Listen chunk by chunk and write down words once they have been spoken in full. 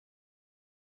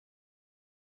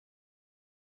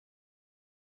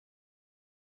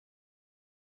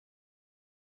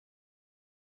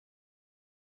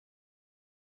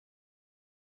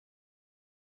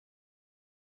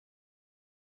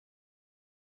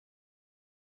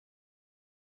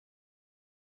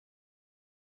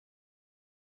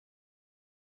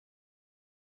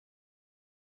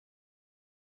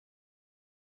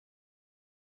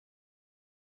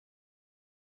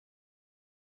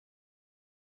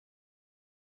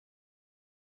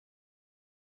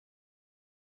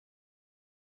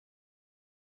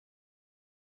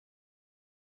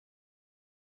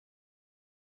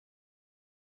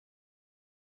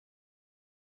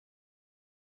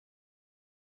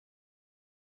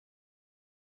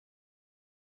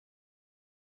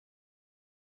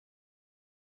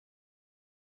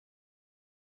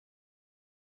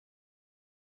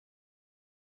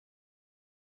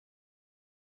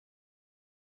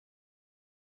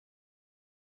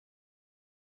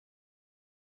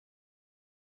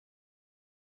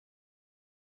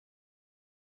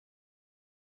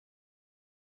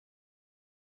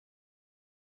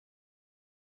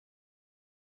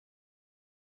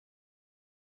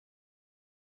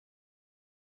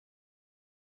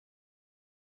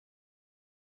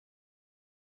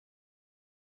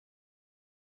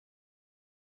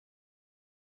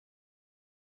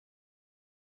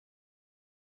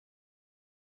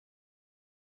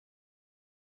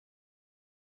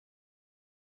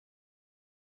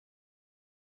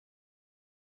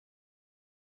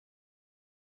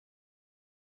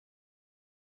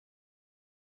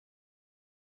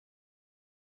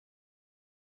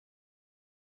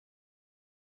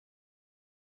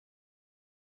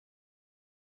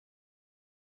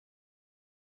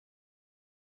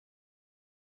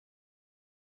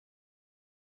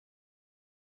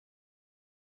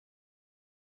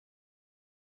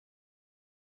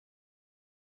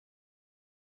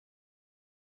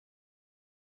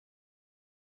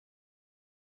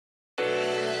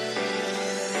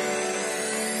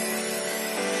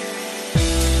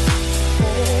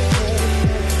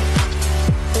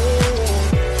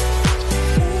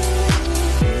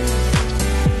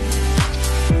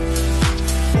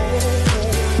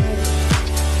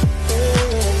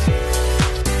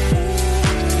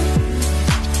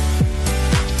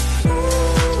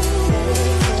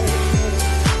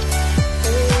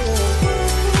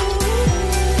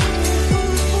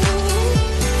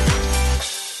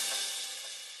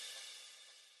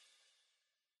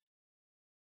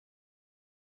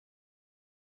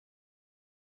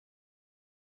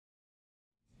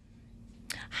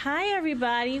Hi,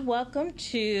 everybody. Welcome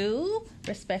to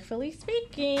Respectfully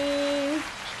Speaking.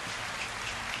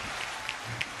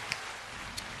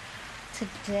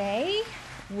 Today,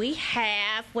 we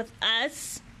have with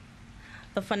us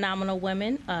the phenomenal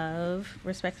women of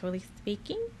Respectfully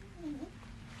Speaking.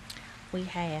 We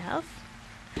have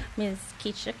Ms.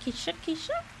 Keisha.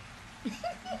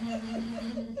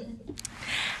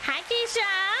 Hi,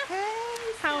 Keisha.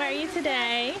 Hey, how are you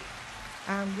today?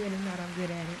 I'm good and I'm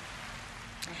good at it.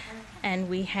 And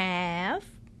we have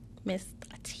Miss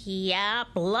Tia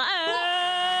Blood.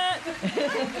 What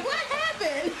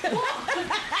happened?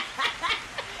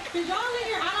 Did y'all in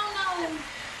here? I don't know.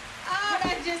 Oh,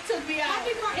 that just took me out.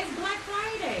 Happy Friday. It's Black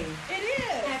Friday. It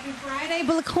is. Happy Friday,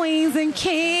 Black Queens and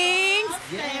Kings.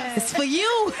 Yes. It's for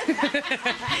you.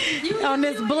 On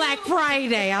this Black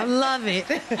Friday. I love it.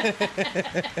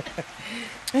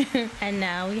 And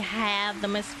now we have the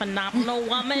most phenomenal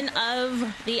woman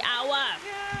of the hour,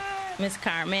 Miss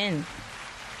Carmen.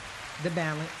 The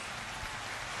balance.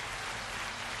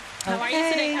 How are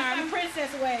you today, My Carmen?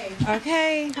 princess way.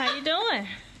 Okay. How you doing?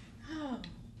 Oh,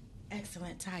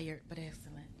 excellent. Tired, but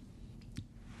excellent.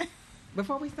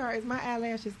 Before we start, is my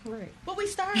eyelashes correct? But we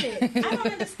started. I don't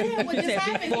understand what just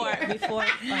happened here. Before.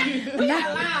 We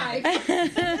are live.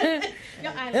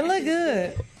 It look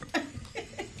good.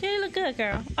 Yeah, you look good,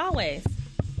 girl. Always.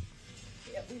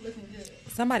 Yeah, we looking good.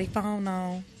 Somebody phone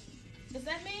on. Is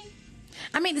that me?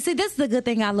 I mean, see, this is the good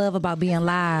thing I love about being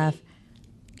live.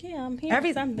 Yeah, I'm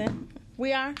hearing something.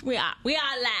 We are live.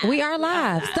 We are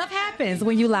live. Stuff happens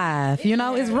when you live. You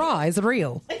know, it's raw. It's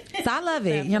real. So I love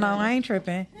it. You know, I ain't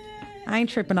tripping. I ain't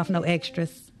tripping off no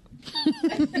extras.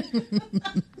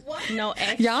 No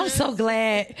extras. Y'all, I'm so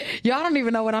glad. Y'all don't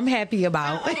even know what I'm happy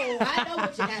about. Oh, I know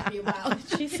what you're happy about.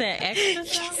 She said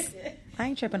extras. I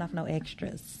ain't tripping off no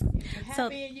extras. So-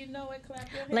 Happy and you know it, clap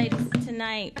your hands. Ladies,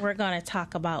 tonight we're going to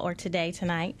talk about, or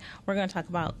tonight, we're going to talk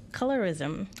about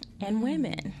colorism and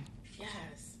women.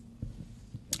 Yes.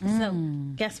 So,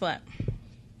 guess what?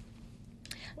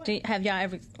 Have y'all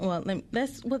ever? Well,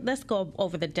 let's go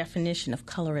over the definition of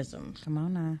colorism. Come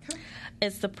on now.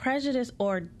 It's the prejudice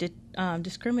or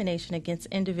discrimination against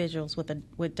individuals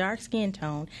with dark skin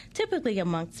tone, typically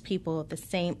amongst people of the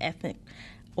same ethnic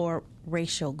or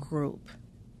racial group.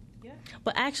 Yeah.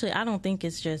 But actually, I don't think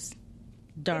it's just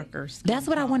darker skin That's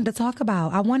what I tone. wanted to talk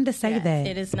about. I wanted to say that.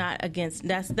 It is not against.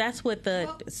 That's what the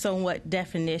somewhat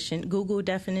definition, Google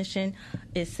definition,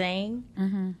 is saying.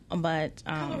 But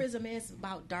Colorism is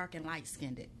about dark and light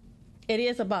skinned. it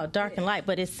is about dark and light.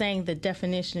 But it's saying the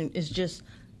definition is just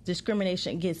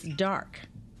discrimination against dark.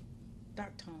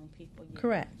 Dark tone people. Yeah.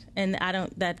 Correct. And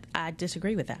I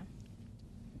disagree with that.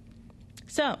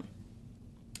 So,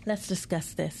 let's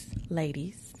discuss this,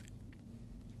 ladies.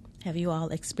 Have you all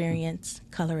experienced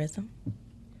colorism?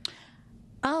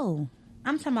 Oh,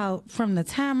 I'm talking about from the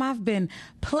time I've been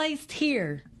placed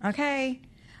here. Okay.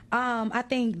 I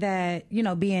think that, you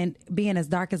know, being as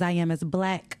dark as I am, as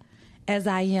black as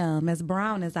I am, as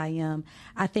brown as I am,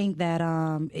 I think that,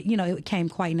 you know, it came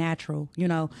quite natural. You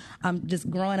know, just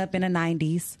growing up in the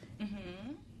 90s.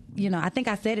 You know, I think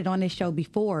I said it on this show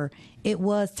before. It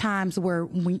was times where,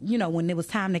 when it was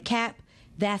time to cap,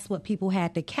 that's what people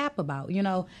had to cap about. You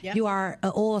know, Yep. You are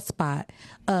an oil spot,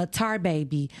 a tar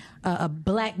baby, a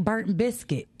black burnt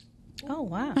biscuit. Oh,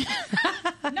 wow.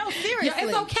 No, seriously. Yeah,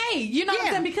 it's okay. You know what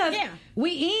I'm saying? Because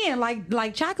we in,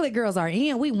 like chocolate girls are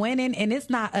in, we winning, and it's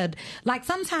not like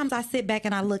sometimes I sit back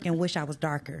and I look and wish I was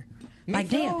darker. Like,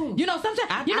 too. damn. You know, sometimes,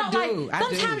 I do.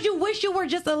 sometimes you wish you were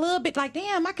just a little bit like,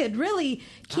 damn, I could really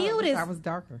kill this. I was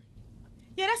darker.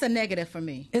 Yeah, that's a negative for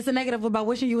me. It's a negative about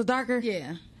wishing you was darker?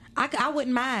 Yeah. I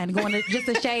wouldn't mind going to just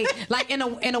a shade. Like in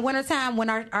the wintertime when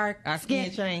our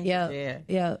skin change.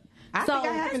 Yeah. I So-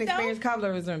 think I haven't That's experienced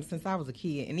colorism since I was a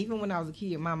kid. And even when I was a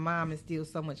kid, my mom instilled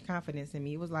so much confidence in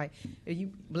me. It was like,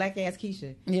 you black ass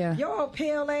Keisha. Yeah. Your old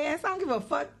pale ass, I don't give a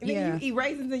fuck. Nigga, Yeah. you eat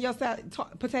raisins in your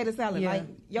potato salad. Yeah. Like,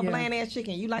 your Yeah. bland ass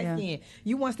chicken. You light skin.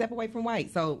 You one step away from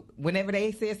white. So whenever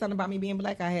they said something about me being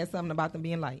black, I had something about them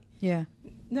being light. Yeah.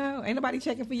 No, ain't nobody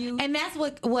checking for you. And that's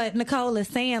what Nicole is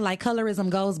saying. Like, colorism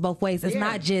goes both ways. It's Yeah.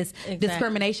 not just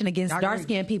discrimination against I agree.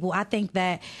 dark-skinned people. I think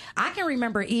that I can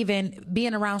remember even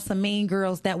being around some mean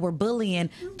girls that were bullying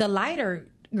the lighter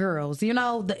girls. You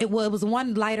know, it was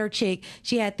one lighter chick.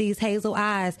 She had these hazel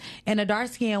eyes, and the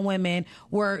dark-skinned women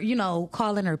were, you know,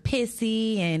 calling her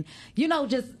pissy and, you know,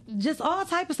 just all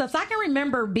type of stuff. So I can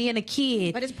remember being a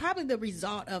kid. But it's probably the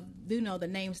result of, you know, the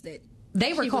names that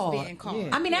They were she was called. being called. Yeah.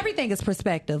 I mean, everything is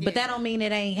perspective, but that don't mean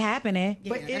it ain't happening.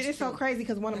 But Yeah, it's so true. crazy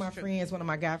because one of my That's true. friends, one of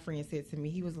my guy friends said to me,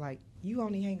 he was like, you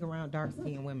only hang around dark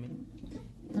skinned women.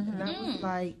 And I was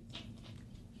like,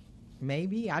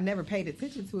 Maybe. I never paid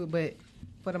attention to it, but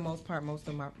for the most part, most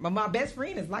of my best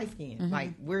friend is light skinned.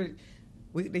 Like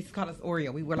they call us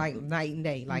Oreo. We were like night and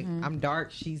day. Like I'm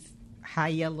dark, she's high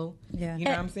yellow. Yeah. You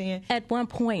know what I'm saying? At one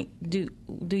point, do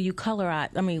you colorize?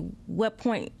 I mean, what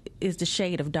point is the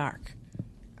shade of dark?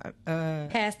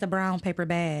 Past the brown paper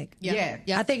bag. Yeah.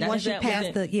 I think once you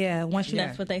pass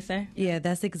that's what they say. Yeah,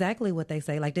 that's exactly what they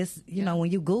say. Like this, you know, when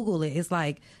you Google it, it's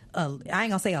like I ain't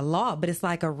gonna say a law, but it's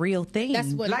like a real thing.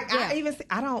 That's what. Like I even say,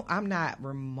 I'm not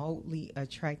remotely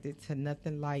attracted to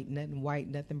nothing light, nothing white,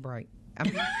 nothing bright.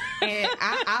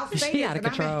 I'll say she out of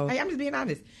control. I'm just being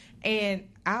honest, and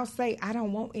I'll say I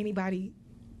don't want anybody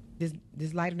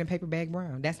this lighter than paper bag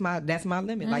brown. That's my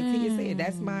limit. Like Tia said,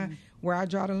 that's where I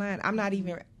draw the line.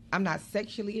 I'm not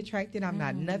sexually attracted. I'm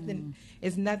not nothing.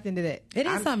 It's nothing to that. It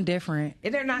is something different.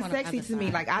 They're not sexy to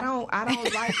me. Like I don't like you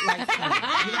know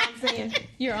what I'm saying?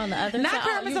 You're on the other Not side.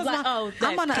 Carmen,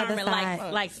 I'm on the other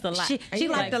side. Likes the light. She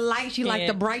like the light. She like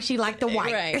the bright. She like the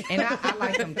white. Right. And I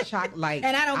like them chocolate.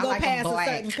 And I don't go like past them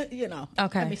black. a certain, you know.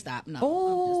 Okay. Let me stop. No,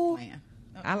 Ooh. I'm just playing.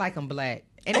 I like them black.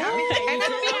 And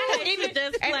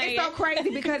Just it's so crazy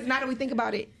because now that we think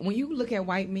about it, when you look at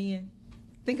white men,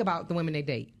 think about the women they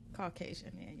date.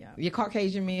 Caucasian man, yeah. Your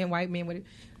Caucasian men, white men,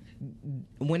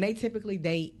 when they typically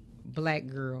date black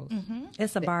girls,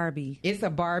 It's a Barbie. it's a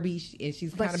Barbie, and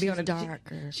she's kind of be on a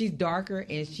darker. She's darker,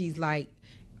 and she's like,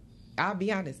 I'll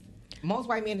be honest, most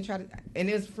white men try to, and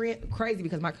it's crazy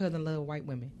because my cousin loved white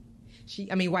women.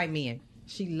 White men.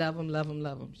 She love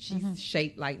them. She's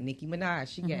shaped like Nicki Minaj.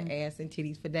 She got ass and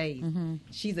titties for days.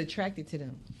 She's attracted to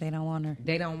them. They don't want her.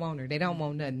 They don't want her. They don't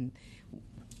want nothing.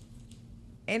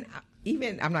 And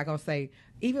I'm not going to say,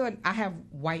 even when I have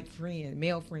white friends,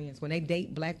 male friends, when they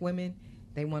date black women,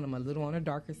 they want them a little on the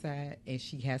darker side, and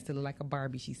she has to look like a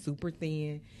Barbie. She's super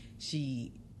thin.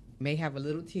 She may have a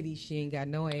little titty. She ain't got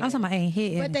no ass. I'm talking about ain't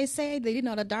hitting. But they say that, you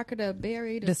know, the darker the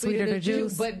berry, the sweeter the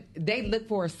juice. But they look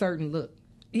for a certain look.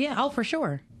 Yeah, oh, for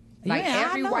sure. Like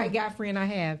every I know. white guy friend I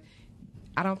have,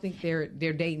 I don't think they're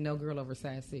dating no girl over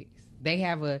size 6. They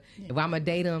have if I'm gonna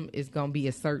date them, it's gonna be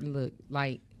a certain look.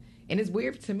 Like, and it's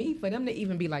weird to me for them to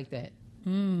even be like that.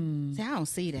 See, I don't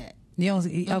see that. You don't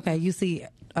see, okay, you see,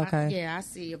 okay. I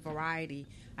see a variety.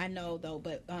 I know, though,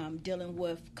 but dealing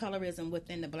with colorism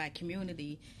within the black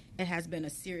community, it has been a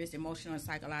serious emotional and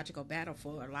psychological battle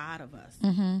for a lot of us.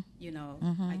 You know,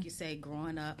 like you say,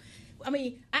 growing up. I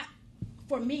mean,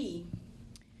 for me,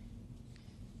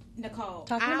 Nicole,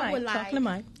 I would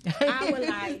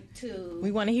like to.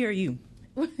 We want to hear you.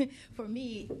 For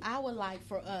me, I would like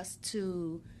for us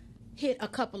to hit a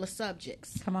couple of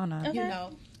subjects. Come on now. You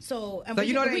know, so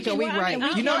you know it ain't your week right.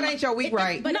 You know it ain't your week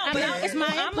right. But it's my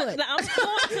input. I'm going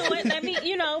to it. Let me,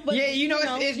 you know. But, yeah,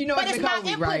 but it's my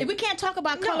input. Right. We can't talk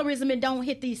about colorism and don't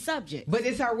hit these subjects. But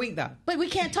it's our week though. But we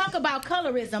can't talk about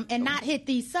colorism and not hit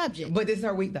these subjects. But it's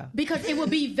our week though. Because it would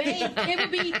be vague. It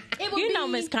would be. You know,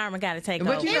 Miss Carmen got to take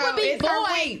over. But you know, it's her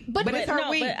week. But it's her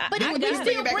week. But it would be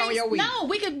still back on your week. No,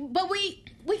 we could. But we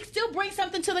still bring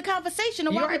something to the conversation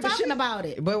of why we're talking about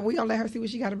it. But we gonna let her see what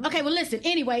she got to bring. Okay, well, listen.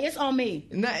 Anyway, it's on me.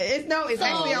 It's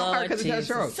actually on her because it's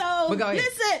her show. So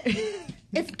listen,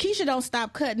 if Keisha don't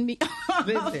stop cutting me,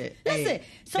 listen.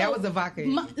 So that was a vodka.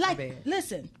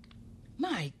 Listen,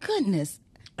 my goodness,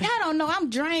 I don't know. I'm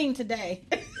drained today.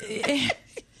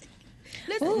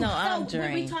 Listen, I'm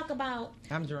drained. When we talk about,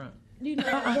 I'm drunk. You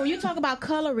know, when you talk about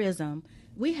colorism,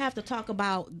 we have to talk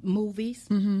about movies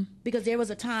because there was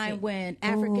a time when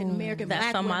African American that's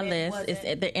black on my women list.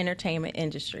 It's the entertainment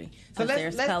industry. So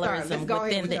there's colorism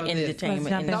within the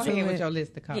entertainment industry. Go ahead with your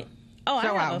list to come. Yeah. I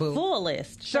have a full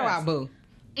list. Show out, boo.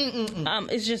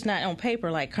 It's just not on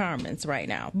paper like Carmen's right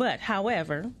now. But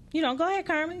however, go ahead,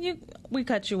 Carmen. We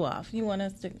cut you off. You want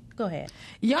us to go ahead?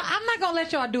 Y'all, I'm not gonna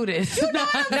let y'all do this. You know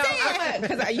what I'm saying?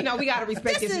 Because we gotta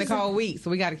respect this Nicole week,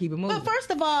 so we gotta keep it moving. But first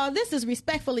of all, this is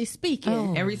respectfully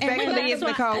speaking, and respectfully it's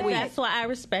Nicole week. That's why I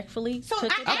respectfully. So I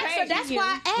asked her. That's why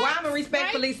I asked. Well, I'm gonna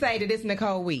respectfully say that it's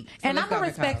Nicole week, and I'm gonna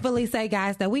respectfully say,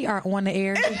 guys, that we are on the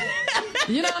air.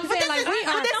 You know what I'm saying? Like we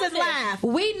are. This is live.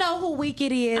 We know who week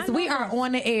it is. We are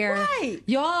on the air. Right.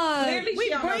 Y'all.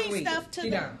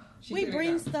 We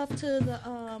bring stuff to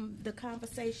the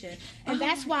conversation, and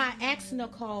that's why I asked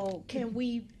Nicole, can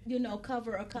we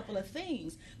cover a couple of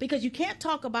things, because you can't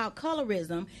talk about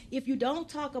colorism if you don't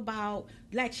talk about,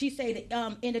 like she said,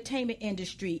 the entertainment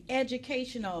industry,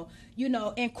 educational,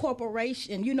 and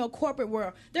corporation, corporate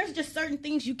world. There's just certain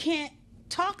things you can't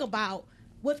talk about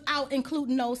without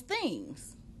including those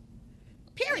things.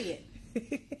 Period.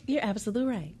 You're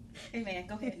absolutely right. Amen.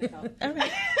 Go ahead, Nicole. All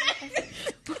right.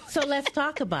 So let's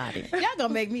talk about it. Y'all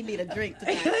gonna make me need a drink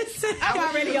tonight. Listen, I'm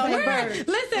already on the bird.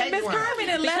 Listen, Miss one. Carmen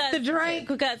had left the drink.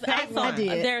 Because Take also, one. I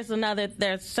did.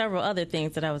 there's several other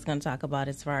things that I was going to talk about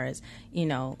as far as,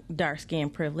 dark skin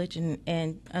privilege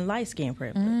and light skin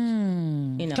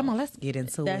privilege. Come on, let's get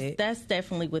into it. That's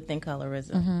definitely within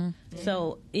colorism.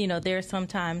 So, there are some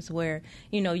times where,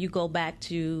 you go back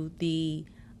to the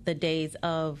days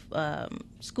of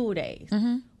school days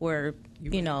where,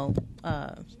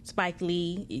 Spike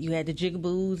Lee, you had the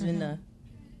jigaboos and the...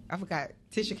 I forgot.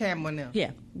 Tisha Campbell and them.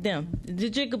 Yeah, them. The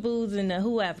jigaboos and the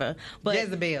whoever. But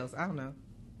Jezebels. I don't know.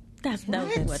 that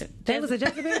was what it... That was a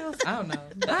Jezebel? I don't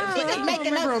know. She just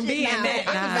making up shit being now. that.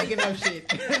 I'm just making up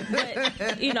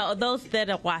shit. But, those that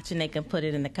are watching, they can put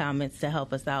it in the comments to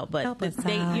help us out. But Help us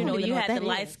they, out. I don't even you know had what the that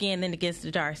light is. skin and against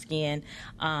the dark skin.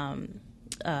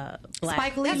 Black.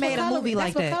 Spike Lee That's made a what movie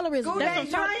like that. That's what colorism. School That's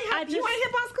days. what You ain't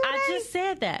hip on school I days? just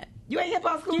said that. You ain't hip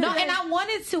on school No, days? and I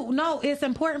wanted to. No, it's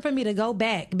important for me to go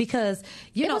back because,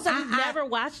 You I never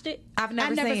watched it? I've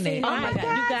never never seen seen it. it. Oh my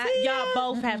God! Y'all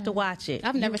both have to watch it.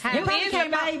 I've never seen It it. probably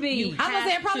came out. baby. I was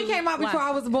saying it probably came out before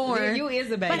I was born. You is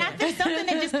a baby. But I think something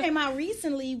that just came out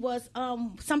recently was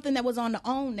something that was on the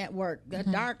OWN network. The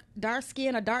dark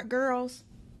skin or dark girls.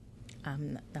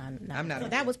 I'm not. I'm not. So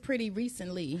that was pretty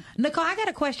recently. Nicole, I got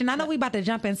a question. I know we about to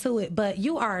jump into it, but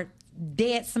you are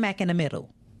dead smack in the middle.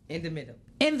 In the middle.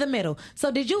 In the middle. So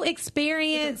did you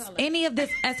experience any of this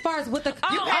as far as with the...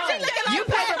 You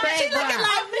paper bag brown.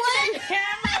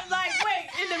 Camera, like, wait,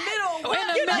 in the middle.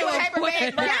 You paper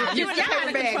bag brown. You in the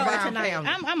paper bag brown Tonight. family.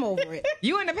 I'm over it.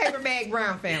 You in the paper bag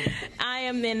brown family. I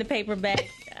am in the paper bag.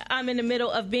 I'm in the middle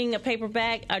of being a paper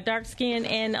bag, a dark skin,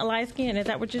 and a light skin. Is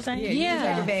that what you're saying? Yeah, you in the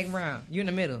Yeah. paper bag brown. You in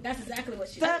the middle. That's exactly what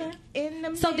she Stuck said. in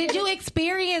the So did you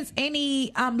experience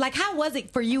any, how was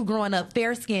it for you growing up,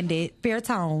 fair-skinned,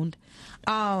 fair-toned?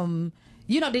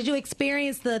 Did you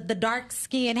experience the dark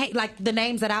skin, like the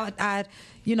names that I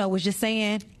was just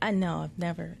saying? I know. I've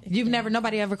never.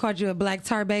 Nobody ever called you a black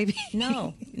tar baby?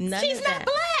 No. None She's of not that.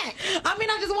 black. I mean,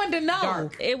 I just wanted to know.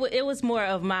 Dark. It was more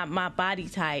of my body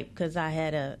type because I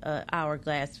had a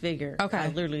hourglass figure. Okay. I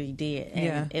literally did, and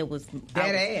Yeah. it was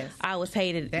That ass. I was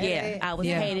hated. That yeah, ass. I was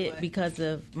Yeah. hated because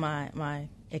of my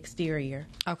exterior.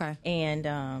 Okay. And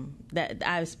that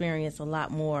I experienced a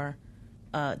lot more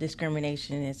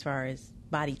discrimination as far as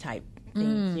body type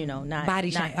things. Not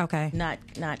Body not, shape, okay. Not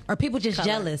Are people just color.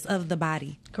 jealous of the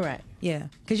body? Correct. Yeah.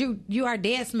 Because you are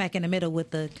dead smack in the middle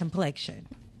with the complexion.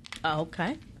 Oh,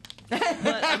 okay. But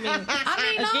I mean,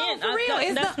 no, for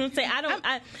real. That's what I'm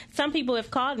saying. Some people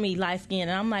have called me light skinned,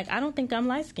 and I'm like, I don't think I'm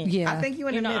light skinned. Yeah. I think you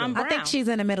in the middle. I'm brown. I think she's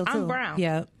in the middle, too. I'm brown.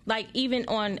 Yeah. Like even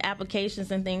on applications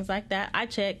and things like that, I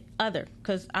check other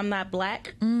because I'm not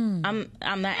black. I'm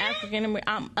not African.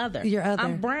 I'm other. You're other.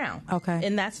 I'm brown. Okay.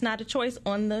 And that's not a choice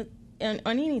on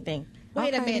anything.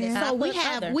 Wait a Okay, minute. then. So I we put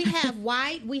have other.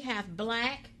 white, we have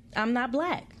black. I'm not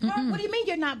black. What do you mean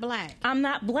you're not black? I'm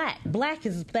not black. Black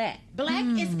is that. Black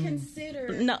is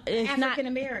considered No, it's not. African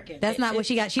American. That's not what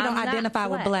she got. She don't I'm not identify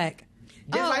with black. black.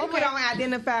 Just like okay. we don't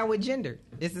identify with gender.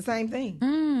 It's the same thing.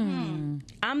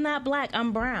 I'm not black.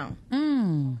 I'm brown.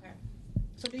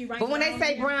 So do you write But when they brown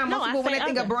say there? brown, No, most I people, when say they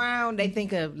think of other. brown, they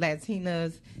think of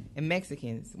Latinas and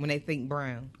Mexicans when they think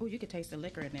brown. Oh, you could taste the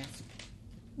liquor in this.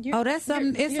 Oh, that's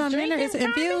something. It's you're something in there. It's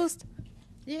drinking, Tommy? infused.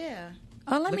 Yeah.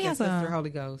 Oh, let Look me at have Sister some. Holy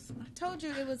Ghost. I told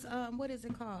you it was, what is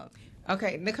it called?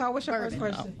 Okay, Nicole, what's your first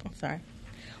Bourbon. question? I'm sorry.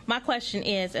 My question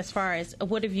is, as far as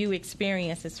what have you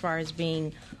experienced as far as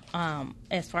being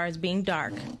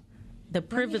dark, the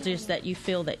privileges that you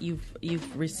feel that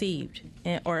you've received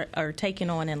or taken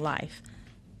on in life,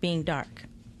 being dark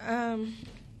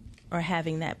or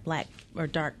having that black or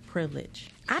dark privilege.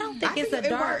 I don't think it's think a it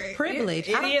dark work. privilege.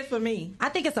 It I don't- is for me. I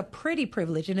think it's a pretty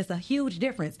privilege, and it's a huge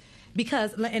difference.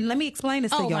 Because, and let me explain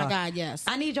this to Oh, y'all. my God, yes.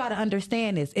 I need y'all to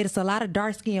understand this. It's a lot of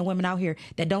dark-skinned women out here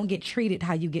that don't get treated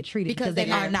how you get treated Because they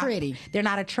they're are not pretty. They're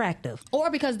not attractive. Or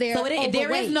because they're So there is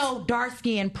overweight. no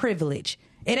dark-skin privilege.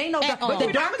 It ain't no. At all. But the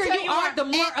But darker I'ma tell you you are, what, the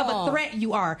more at of a all. threat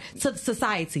you are to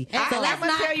society. So I'm let's gonna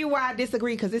not. tell you why I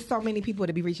disagree because there's so many people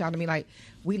that be reaching out to me like,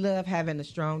 we love having a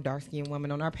strong dark skinned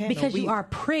woman on our panel. Because you are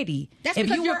pretty. That's if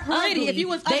because you you're were pretty. ugly, If you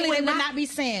was ugly, they would not be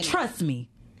saying it. Trust me.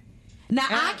 Now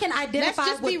I can identify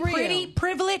let's just be with real. pretty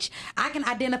privilege. I can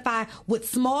identify with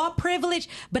small privilege,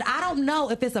 but I don't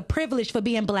know if it's a privilege for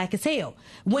being black as hell.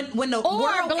 When the Or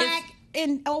world black is,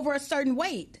 in over a certain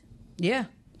weight. yeah.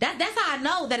 That's how I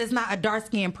know that it's not a dark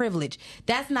skin privilege.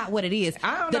 That's not what it is.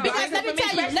 I don't know. Because let me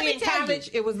tell you, especially in college,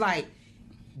 it was like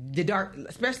the dark,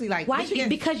 especially like Why? Michigan.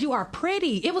 Because you are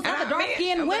pretty. It was other dark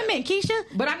skinned women, Keisha.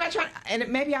 But I'm not trying, and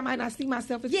maybe I might not see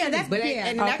myself as pretty, that's- but yeah.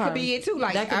 and that could be it too.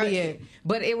 Like That could be it.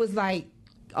 But it was like,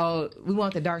 oh, we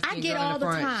want the dark skin. I get girl all in the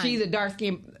the front. time. She's a dark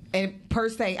skin, and per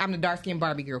se, I'm the dark skin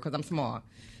Barbie girl because I'm small.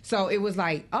 So it was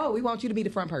like, oh, we want you to be the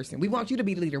front person. We want you to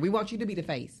be the leader. We want you to be the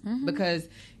face because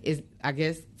it's, I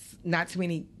guess, not too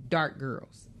many dark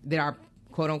girls that are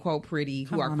quote unquote pretty,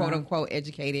 who are quote unquote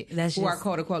educated, who are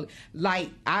quote unquote like.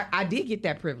 I did get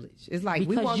that privilege. It's like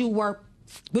Because we want you were.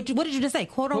 What did you just say?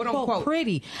 Quote unquote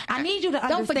pretty. I need you to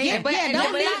Don't understand. forget, yeah,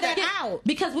 don't leave that out.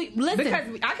 Because we listen.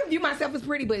 because I can view myself as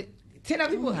pretty, but 10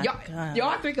 other people,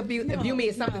 y'all think of view me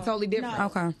as something totally different. No.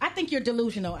 Okay. I think you're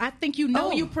delusional. I think you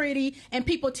know you pretty, and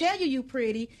people tell you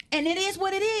pretty, and it is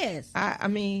what it is. I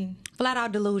mean, Flat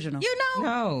out delusional. You know?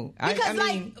 No. Because,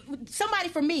 I mean, like, somebody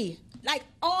for me, like,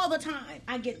 all the time,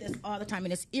 I get this all the time,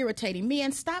 and it's irritating me.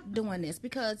 And stop doing this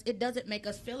because it doesn't make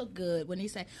us feel good when they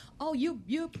say, "Oh, you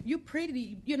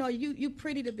pretty, you know, you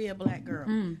pretty to be a black girl."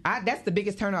 that's the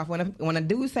biggest turnoff when a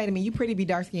dude say to me, "You pretty to be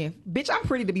dark skinned." Bitch, I'm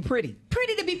pretty to be pretty.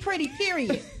 Pretty to be pretty.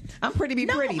 Period. I'm pretty to be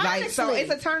No, pretty. Like, so honestly.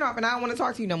 it's a turnoff, and I don't want to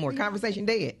talk to you no more. Conversation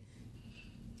dead.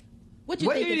 What do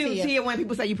What do think, you do, Tia? Tia, when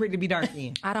people say you pretty to be dark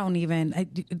skinned? I don't even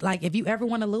like if you ever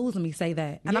want to lose me, say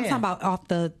that. And I'm Yeah. talking about off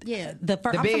the first. I'm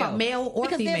talking bill. about male or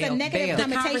Because there's female. a negative The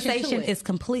the connotation to conversation it. is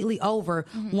completely over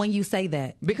when you say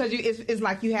that. Because it's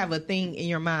like you have a thing in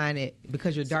your mind that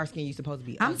because you're dark skinned, you're supposed to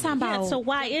be. I'm ugly. talking about. Yeah, so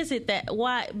why is it that?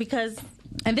 Why? Because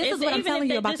And this is what I'm even telling if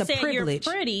you they about just the said privilege.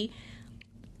 You're pretty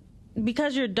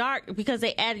because you're dark. Because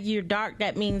they added you're dark.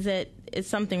 That means that it's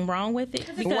something wrong with it.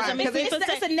 Because Why? I mean, 'Cause people it's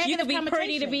a say you negative can be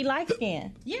pretty to connotation. be light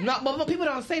skinned. No, but people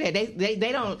don't say that.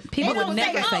 They don't. People They would don't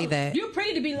never say "Oh, that. You're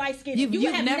pretty to be light skinned.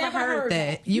 You've have never heard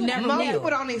that. You never Most knew. people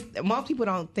don't. Most people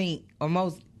don't think, or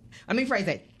most. Let me phrase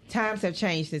that. Times have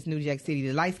changed since New Jack City.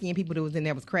 The light skinned people that was in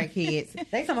there was crackheads.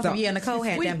 They talking about Nicole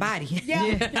had that body.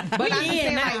 Yeah. But I'm just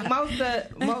saying, like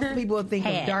most people think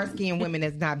Had. of dark skinned women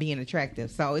as not being attractive.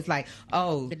 So it's like,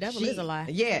 oh, The devil is a lie.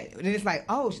 Yeah, and it's like,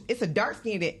 oh, it's a dark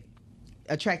skinned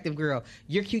attractive girl.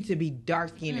 You're cute to be dark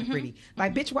skinned and pretty.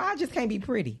 Like, bitch, why I just can't be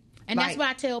pretty? And Like, that's what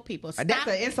I tell people. Stop, that's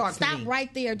an insult to Stop me.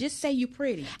 right there. Just say you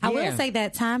pretty. I will Yeah. say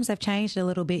that times have changed a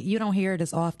little bit. You don't hear it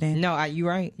as often. No, you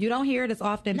right. You don't hear it as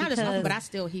often Not as because often, but I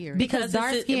still hear it. because Because dark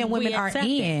it's- skinned we women are accept it.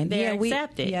 in. They're we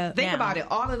accepted. Yeah. Think Now. about it.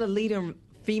 All of the leading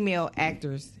female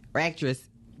actors or actress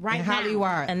Right in now.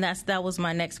 Hollywood, And that was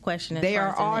my next question. As They far are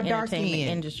as in all the dark-skinned.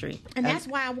 entertainment industry. And that's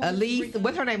why I want Elise,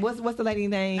 what's her name? What's the lady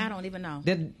name? I don't even know.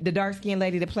 The dark skinned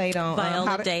lady that played on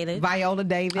Viola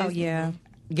Davis. Oh yeah.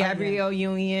 Gabrielle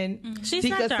Union. She's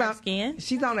not dark-skinned.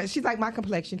 She's like my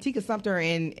complexion. Tika Sumter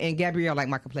and Gabrielle like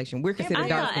my complexion. We're considered I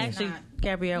dark thought skinned. actually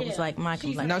Gabrielle was like my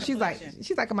complexion. No, she's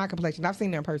like my complexion. I've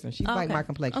seen her in person. She's like Okay. my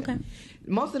complexion. Okay.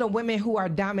 Most of the women who are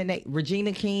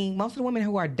Regina King, most of the women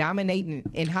who are dominating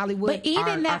in Hollywood, But even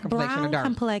our that complexion are brown dark.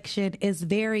 complexion is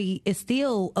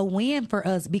still a win for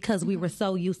us because we were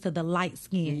so used to the light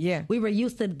skin. Yeah. We were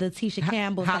used to the Tisha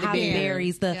Campbells, the Halle Halle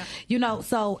Berry. Berrys,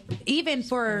 so even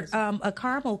for a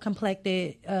caramel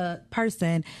complected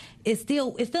person, it's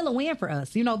still a win for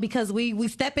us, because we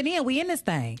stepping in, we in this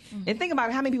thing. And think about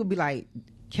it, how many people be like,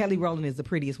 Kelly Rowland is the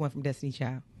prettiest one from Destiny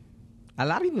Child. A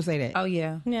lot of people say that. Oh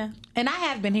yeah. Yeah. And I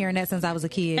have been hearing that since I was a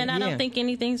kid. And I Yeah. don't think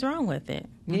anything's wrong with it.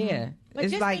 Yeah. But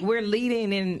It's just like think- we're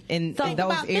leading in those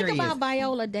areas. Think about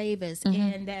Viola Davis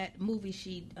and that movie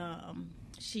she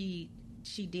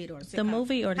did, or sitcom. The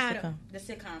movie or the sitcom? The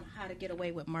sitcom, How to Get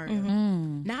Away with Murder.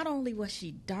 Not only was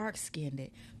she dark skinned,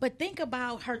 but think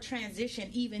about her transition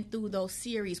even through those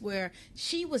series where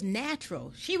she was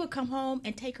natural. She would come home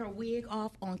and take her wig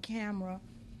off on camera,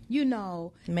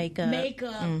 Makeup.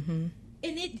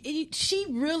 And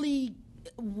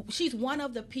she's one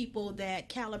of the people that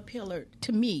caterpillared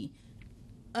to me,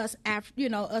 us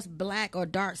black or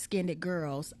dark skinned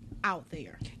girls out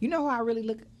there. You know who I really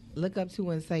look up to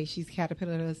and say she's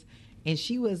caterpillared us? And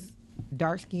she was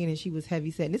dark skinned and she was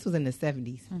heavy set. And this was in the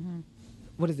 70s.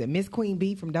 What is it? Miss Queen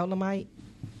Bee from Dolomite?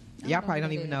 Y'all probably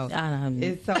don't even know. I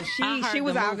don't. So I heard she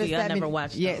was the out in the movie. 70s. I never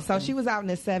watched Yeah, it. so she was out in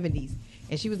the 70s.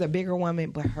 And she was a bigger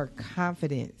woman, but her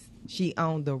confidence, she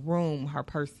owned the room, her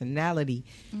personality.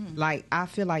 Like, I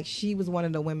feel like she was one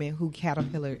of the women who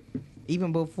caterpillared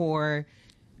even before,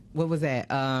 what was that?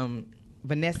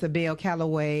 Vanessa Bell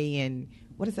Calloway and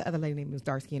what is the other lady name? It was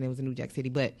dark skinned. It was in New Jack City.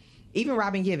 But even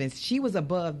Robin Givens, she was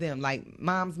above them. Like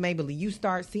Mom's Mabley, you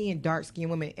start seeing dark skinned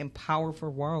women in powerful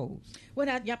roles.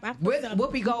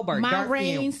 Whoopi Goldberg, Ma dark skin.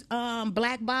 Rainey's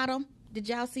Black Bottom. Did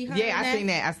y'all see her? Yeah, in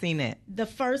I seen that. The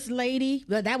first lady,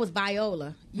 well, that was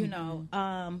Viola.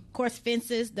 Of course,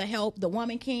 Fences, The Help, The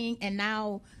Woman King, and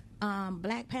now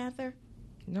Black Panther.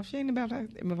 No, she ain't about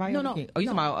that. No. Oh, you talking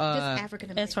about just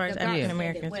African American. as far as African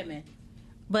Americans. women.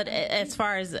 But as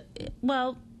far as,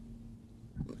 well,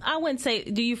 I wouldn't say.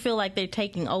 Do you feel like they're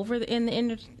taking over in the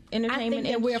entertainment I think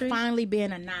that industry? we're finally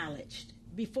being acknowledged.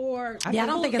 Before, I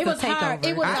don't think it's a takeover.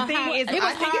 It was I think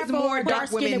hard it's for more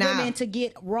dark women dark-skinned now. women to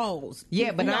get roles.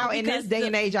 Yeah, but No, now in this because day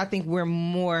and age, I think we're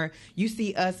more. You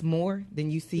see us more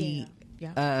than you see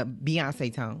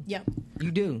Beyonce tone. Yep.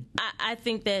 You do. I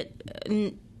think that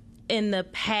in the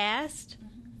past,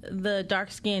 the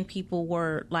dark-skinned people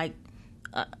were like,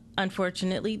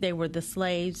 unfortunately, they were the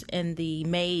slaves and the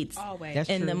maids Always. That's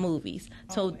in true. the movies.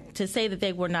 So Always. to say that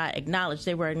they were not acknowledged,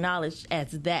 they were acknowledged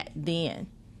as that then.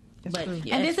 But true.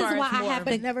 And as this is far why as I more have of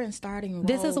But a- to. never in starting.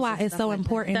 This is roles why and it's stuff so like that.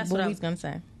 important. That's what when I we- was gonna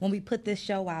say. When we put this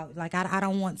show out, like I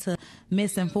don't want to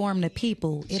misinform the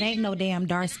people. It ain't no damn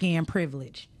dark skin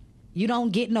privilege. You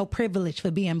don't get no privilege for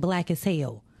being black as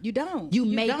hell. You don't. You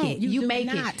make don't. it. You You do make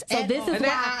not it. So at this all. is And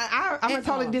why. I'm gonna At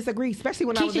totally all. disagree, especially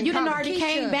when I was Keisha, in you done college. already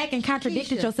came back and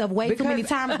contradicted Keisha. yourself way too many Because-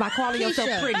 times by calling yourself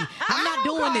Keisha. pretty. I'm not I don't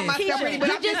doing call this. myself pretty, but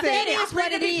you I'm just just said saying it. it's I'm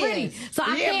ready to be what it pretty. is. So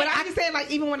I Yeah, can't. but I'm just saying, like,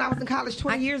 even when I was in college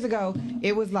 20 years ago,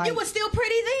 it was like You were still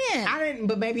pretty then. I didn't,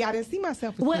 but maybe I didn't see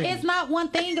myself as Well, pretty. it's not one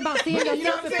thing about seeing You know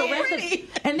yourself. what It's I'm the rest saying?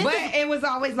 of. And this But is, it was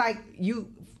always like you,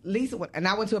 Lisa, and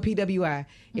I went to a PWI.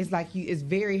 It's like it's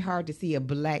very hard to see a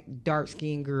black, dark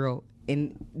skinned girl,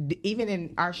 and even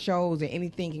in our shows or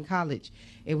anything in college,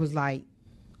 it was like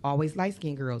always light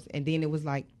skinned girls. And then it was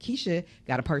like Keisha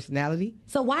got a personality.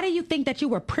 so why do you think that you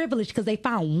were privileged because they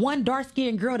found one dark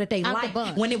skinned girl that they Out the liked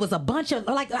bunch. when it was a bunch of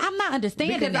like I'm not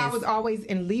understanding Because I this. was always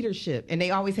in leadership, and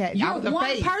they always had. I You're was a one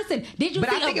face. person. Did you But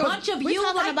I see think a it was- bunch of we're you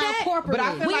talking like about that? corporate. But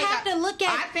I feel We like have to look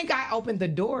at. I think I opened the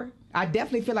door. I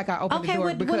definitely feel like I opened the Okay, door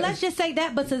well, because let's just say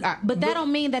that, but that don't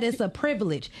mean that it's a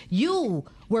privilege. You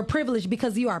were privileged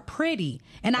because you are pretty,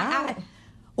 and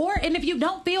and if you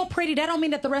don't feel pretty, that don't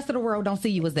mean that the rest of the world don't see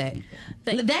you as that.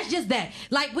 That's just that.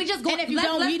 Like we just go. And if you let's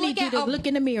don't, you look need you at to look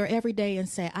in the mirror every day and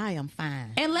say, "I am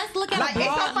fine." and let's look at like a it's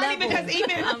so broad funny level. because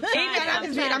even I'm just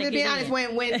get being honest.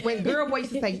 in. When girl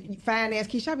boys used to say fine ass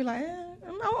Keisha, I'd be like,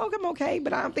 I'm okay,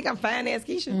 but I don't think I'm fine ass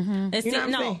Keisha. And You see, know what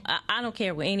I'm no, saying? I don't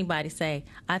care what anybody say.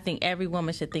 I think every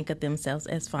woman should think of themselves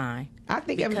as fine. I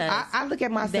think Because I look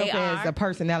at myself they as are- a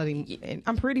personality. And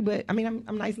I'm pretty, but I mean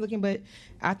I'm nice looking, but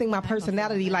I think my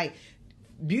personality, like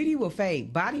beauty will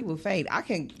fade, body will fade. I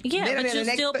can but you'll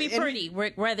still be pretty,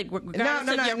 regardless of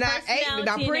your personality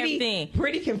now and pretty everything.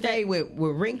 pretty can fade with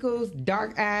wrinkles,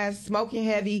 dark eyes, smoking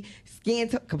heavy, skin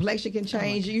complexion can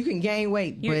change. You can gain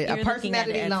weight, You're but a looking at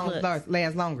it personality as looks.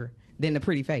 lasts longer than the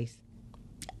pretty face.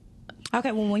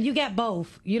 Okay, well, when you got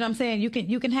both, you know what I'm saying? You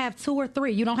can have two or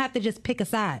three. You don't have to just pick a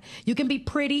side. You can be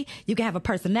pretty. You can have a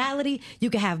personality. You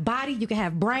can have body. You can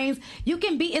have brains. You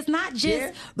can be. It's not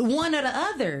just one or the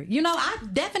other. You know, I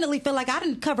definitely feel like I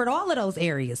didn't covered all of those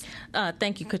areas.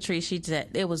 Thank you, Catrice. She said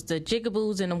it was the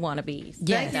jigaboos and the wannabes.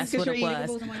 Yes. That's Thank what you, it Catrice. was.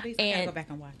 Jigaboos and wannabes? I gotta go back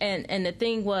and watch. And the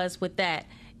thing was with that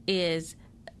is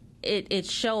it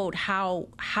showed how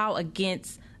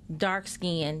against dark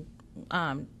skinned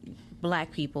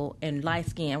black people and light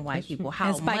skinned white people how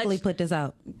And Spike Lee much put this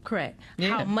out. correct Yeah.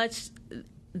 how much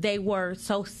they were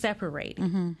so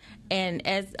separated. And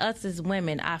as us as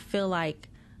women, I feel like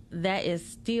that is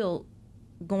still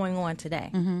going on today.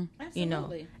 You know,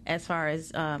 Absolutely. as far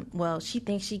as well, she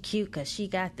thinks she cute because she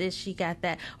got this, she got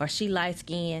that, or she light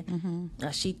skinned.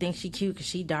 She thinks she cute because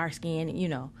she dark skinned. You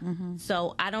know,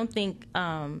 so I don't think.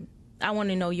 I want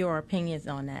to know your opinions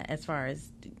on that as far as.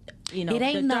 You know, It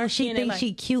ain't the no dark she skin thinks and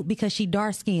she cute because she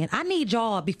dark skinned. I need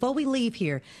y'all before we leave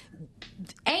here.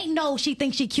 Ain't no she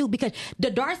thinks she cute because the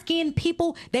dark skinned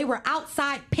people, they were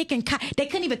outside picking they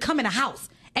couldn't even come in the house.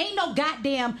 Ain't no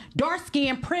goddamn dark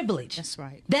skin privilege. That's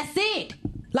right. That's it.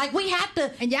 Like we have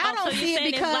to And y'all Oh, so don't you see it saying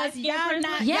it's because light-skinned y'all privilege?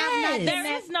 not. Yes. Y'all not in There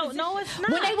that is no, it's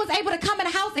not. when they was able to come in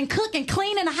the house and cook and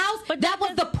clean in the house, But that that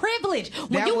was the privilege. When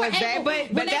That you were was that, able,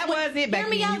 but when that was it back Hear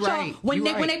me then. out, You y'all. right. When You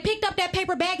they when right. they picked up that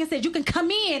paper bag and said you can come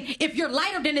in if you're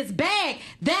lighter than this bag,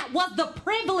 that was the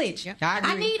privilege. Yep. I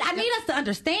agree. I need us to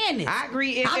understand this. I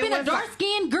agree. If I've it been a was dark like-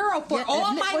 skinned girl for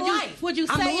all my life. Would you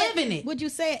say I'm living it. Would you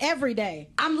say it every day?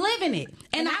 I'm living it,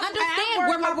 and I understand work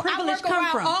where my ar- privilege I work come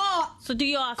around from. all So do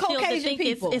you all still Caucasian think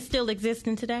people. it's still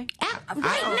existing today?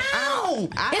 Right now,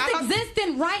 it's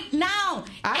existing right now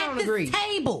I at don't this agree.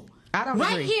 table. I don't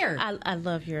right agree. here. I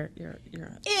love your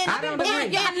I don't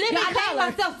agree. I name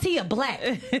myself Tia Black.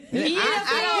 I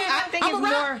think I'm it's around-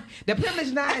 more the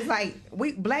privilege now is like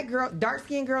we black girls, dark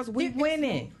skinned girls, we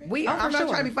winning. We Oh, I'm for not sure.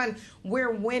 trying to be funny.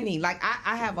 We're winning. Like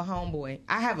I have a homeboy.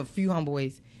 I have a few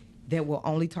homeboys that will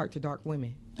only talk to dark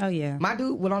women. Oh yeah. My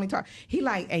dude will only talk. He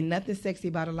like ain't nothing sexy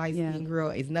about a light skinned Yeah. girl.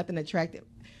 It's nothing attractive.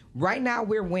 right now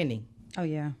we're winning. Oh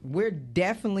yeah, We're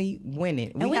definitely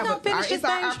winning. and we gonna finish this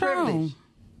thing strong.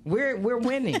 We're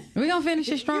winning. We gonna finish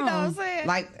it strong. You know what I'm saying?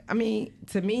 Like, I mean,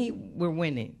 to me, we're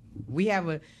winning. We have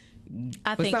a.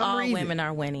 I for think some all reason- women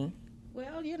are winning.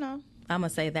 Well, you know. I'm gonna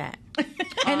say that.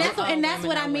 And that's All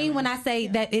what I women mean are when I say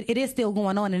that it is still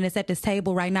going on and it's at this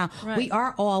table right now. Right. We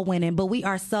are all winning, but we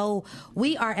are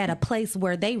at a place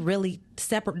where they really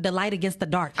separate the light against the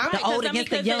dark, the old against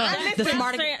the young, the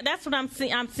smart. That's what I'm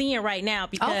seeing right now.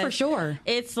 Because for sure.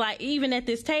 It's like even at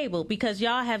this table because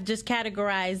y'all have just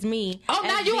categorized me. Oh,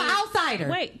 now as you an being- outsider.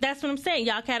 Wait, that's what I'm saying.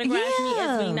 Y'all categorize me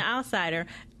Yeah. as being the outsider.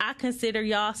 I consider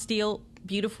y'all still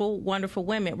beautiful, wonderful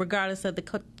women, regardless of the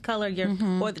color of your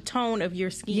or the tone of your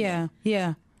skin. Yeah,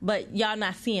 yeah. But y'all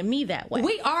not seeing me that way.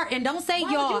 We are, and don't say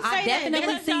Why y'all. would you I say that? definitely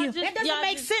Because see y'all you. just- That doesn't y'all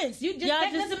make just- sense. y'all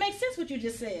That just- doesn't make sense what you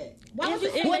just said. Why would you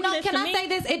It say makes Well, no, sense can to I me. say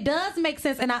this? It does make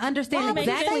sense, and I understand Well, it makes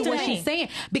exactly sense to what me. she's saying.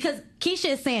 Because Keisha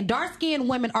is saying dark-skinned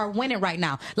women are winning right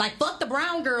now. Like, fuck the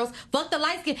brown girls, fuck the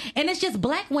light-skinned, and it's just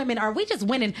black women. Are we just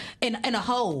winning in a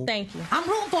whole? Thank you. I'm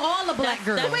rooting for all the black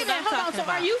girls. that's- Wait a minute, hold on. talking So are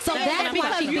about. you So saying that's that why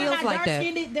because she you're feels not like that.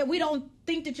 dark-skinned that we don't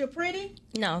think that you're pretty?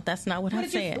 No, that's not what What I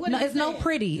did you- said. what No, did it's no say?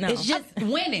 pretty. No. It's just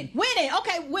winning. Winning,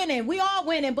 okay, winning. We all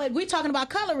winning, but we're talking about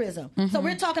colorism. So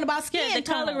we're talking about skin Yeah, the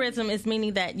tone. colorism is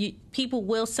meaning that people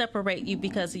will separate you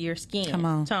because of your skin Come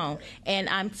on. tone. And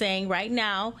I'm saying right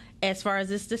now, as far as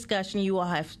this discussion, you all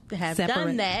have Separate,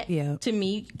 done that yeah. to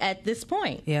me at this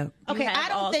point. Yeah. You Okay, have I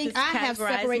don't all think I have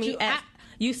categorized separated me you. as-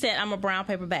 you said I'm a brown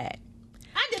paper bag.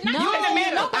 I did not. No, You in the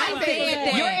middle. nobody I said said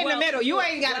that. you're in the Well, middle. You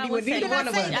ain't got to be I with would either say- one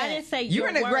of us. I didn't say You're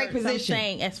in a great words. I'm position.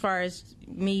 saying as far as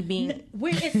me being We're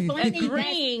explaining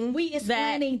Agreeing we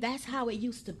explaining that's how it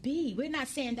used to be. We're not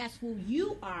saying that's who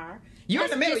you are. You're in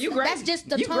That's the middle. just- You great. That's just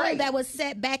the You tone great. that was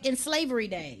set back in slavery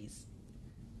days.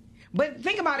 But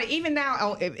think about it. Even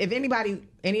now, if anybody,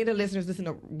 any of the listeners listen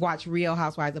to watch Real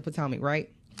Housewives of Potomac, right?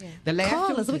 Yeah. The last Call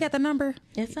two us. We got the number.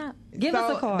 it's up. Give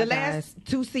us a call, The guys. last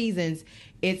 2 seasons,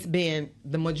 it's been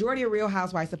the majority of Real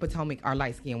Housewives of Potomac are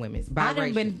light skinned women.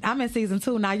 I'm I'm in season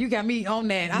 2 now. You got me on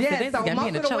that. I said Yeah, this so got me most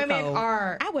in a of the women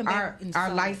chokehold. I went back and are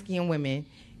saw light skinned women,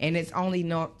 and it's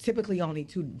typically only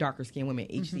 2 darker skinned women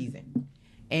each Mm-hmm. season.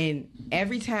 And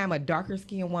every time a darker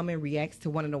skinned woman reacts to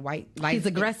one of the light, She's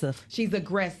aggressive. She's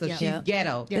aggressive. Yeah. She's Yeah.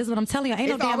 ghetto. This is what I'm telling you. Ain't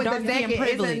no It's damn always dark a skin negative.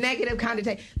 It's a privilege. negative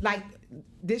connotation. Like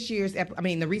this year's,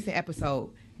 the recent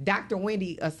episode, Dr.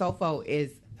 Wendy Asofo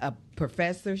is a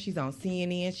professor. She's on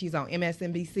CNN. She's on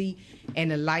MSNBC.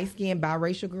 And a light-skinned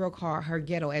biracial girl called her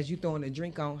ghetto as you throwing a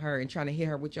drink on her and trying to hit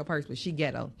her with your purse, but she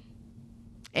ghetto.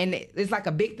 And it's like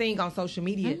a big thing on social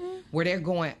media where they're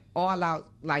going all out,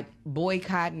 like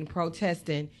boycotting,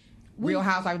 protesting Real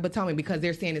Housewives of Potomac because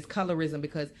they're saying it's colorism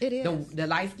because It is. the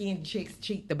light-skinned chicks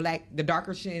cheat the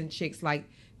darker-skinned chicks like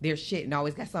they're shit and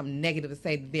always got something negative to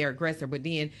say that they're aggressor. But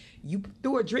then you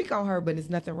threw a drink on her, but there's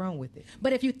nothing wrong with it.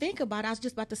 But if you think about it, I was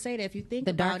just about to say that if you think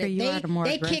The about darker it, you are, the more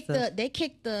they kick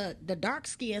aggressive. the dark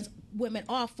skins women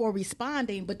off for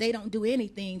responding, but they don't do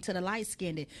anything to the light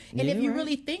skinned. And Yeah, if you right.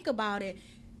 really think about it,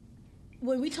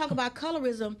 when we talk about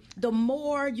colorism, the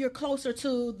more you're closer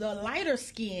to the lighter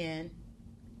skin,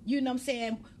 you know what I'm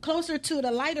saying, closer to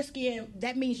the lighter skin,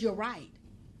 that means you're right.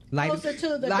 Closer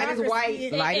to the light is darker white,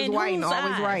 skin. light is And white, and whose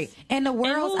always eyes? right. And the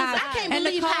world's whose eyes. I can't and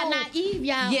believe how Nicole- naive y'all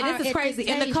Yeah, are this is at crazy. this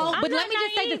And table. Nicole, I'm but not let me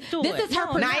just say naive this. to This it. is her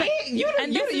No. perspective.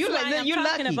 And this is why I'm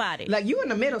talking lucky. about it. Like you in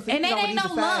the middle, so And you can it go ain't on no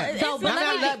either love. side. So, It's but I'm let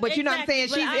not me- luck, but you know what I'm saying.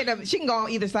 Exactly, She can go on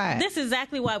either side. This is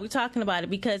exactly why we're talking about it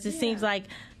because it seems like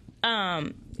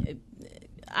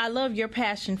I love your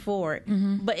passion for it,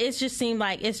 but it just seemed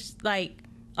like it's like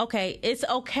okay, it's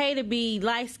okay to be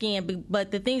light skinned,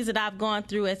 but the things that I've gone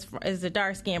through as a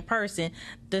dark skinned person,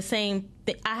 the same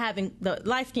thing the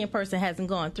light skinned person hasn't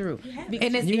gone through. And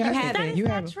it's, you haven't. That is You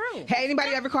not haven't. true. Hey,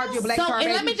 anybody ever called you a black So, car and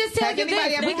baby? let me just tell Has you anybody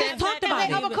this. ever We said- just talked about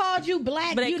They it. ever called you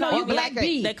black? But they You know, call you me black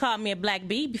bee. They called me a black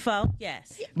bee before.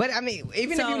 Yes. But I mean,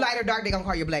 even if So- you light or dark, they gonna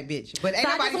call you a black bitch. But ain't So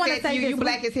I just nobody wanna said say to you, this. you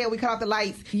black as hell. We cut off the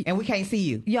lights and we can't see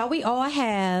you. Y'all, we all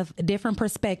have different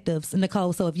perspectives,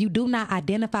 Nicole. So if you do not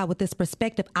identify with this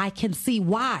perspective, I can see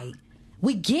why.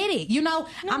 We get it. You know,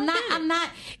 I'm not, and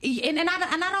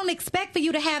I don't expect for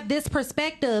you to have this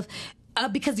perspective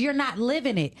because you're not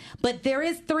living it. But there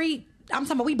is 3. I'm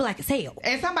talking about we black as hell.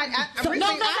 And somebody, I have a friend No,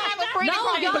 that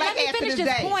called me y'all, black let me ass to finish this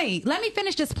this day. point. Let me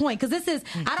finish this point because this is.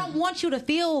 I don't want you to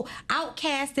feel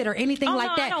outcasted or anything Oh, like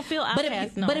no, that. I don't feel But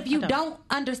outcast, no, but if you I don't. don't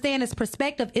understand this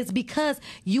perspective, it's because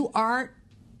you are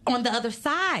on the other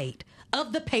side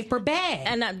of the paper bag.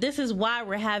 And this is why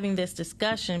we're having this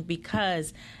discussion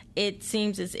because it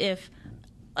seems as if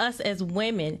us as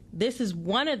women, this is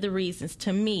one of the reasons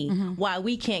to me why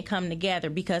we can't come together,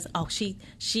 because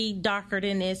she darker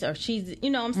than this, or she's, you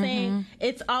know what I'm saying?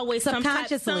 It's always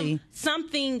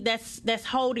something that's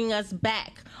holding us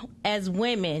back as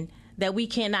women, that we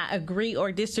cannot agree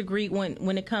or disagree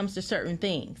when it comes to certain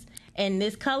things. And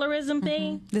this colorism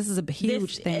thing, this is a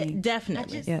huge thing.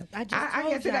 Definitely. I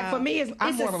guess that for me,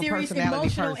 I'm more of a serious personality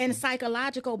emotional person. and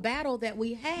psychological battle that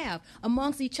we have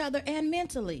amongst each other and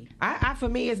mentally. For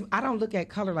me, I don't look at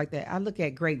color like that. I look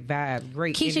at great vibes,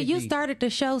 great Keisha, energy. you started the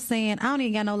show saying, I don't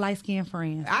even got no light-skinned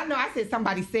friends. I know. I said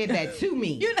somebody said that to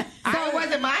me. It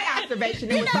wasn't my observation.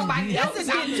 It was somebody else's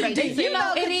observation. And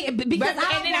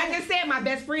then I just said my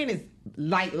best friend is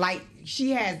like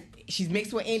she's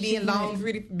mixed with Indian, long,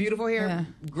 really beautiful hair,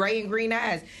 gray and green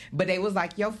eyes. But they was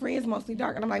like, your friend's mostly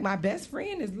dark. And I'm like, my best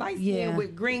friend is light skinned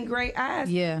with green, gray eyes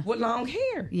with long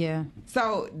hair. Yeah.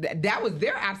 So that was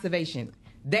their observation.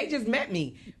 They just met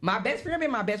me. My best friend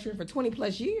been my best friend for 20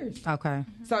 plus years. Okay.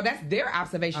 So that's their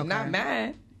observation, not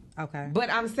mine. Okay. But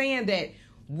I'm saying that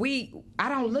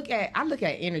I look at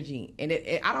energy, and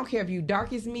I don't care if you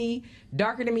dark as me,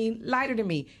 darker than me, lighter than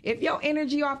me. If your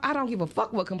energy off, I don't give a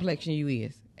fuck what complexion you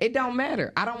is. It don't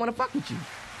matter. I don't want to fuck with you.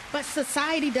 But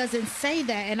society doesn't say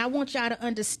that, and I want y'all to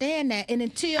understand that. And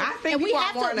until I think we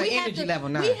are more on an energy level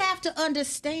now. We have to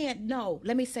understand. No,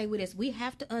 let me say with this: we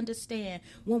have to understand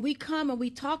when we come and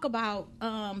we talk about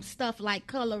stuff like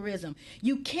colorism.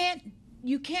 You can't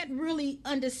really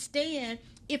understand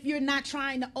if you're not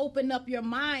trying to open up your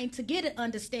mind to get an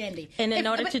understanding. And in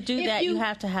order to do that, you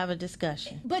have to have a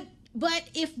discussion. But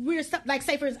if we're like,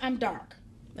 say for instance, I'm dark.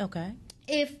 Okay.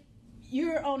 If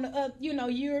you're on the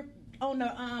you're on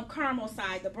the caramel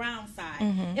side, the brown side.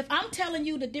 If I'm telling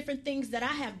you the different things that I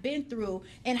have been through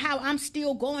and how I'm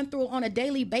still going through on a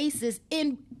daily basis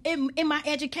in my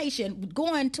education,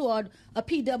 going to a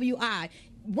PWI,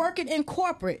 working in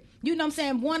corporate, you know what I'm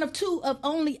saying, one of two of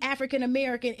only African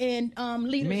American in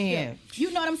leadership. Man.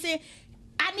 You know what I'm saying?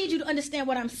 I need you to understand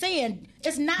what I'm saying.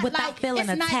 It's not without feeling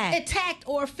attacked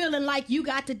or feeling like you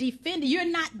got to defend it. You're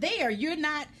not there. You're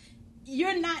not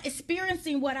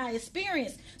experiencing what I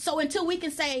experienced. So until we can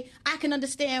say, I can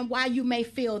understand why you may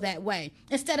feel that way,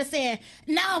 instead of saying,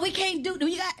 no, we can't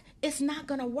it's not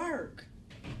going to work.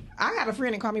 I got a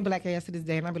friend that called me black ass to this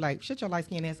day, and I'd be like, shut your light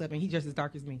skin ass up, and he just as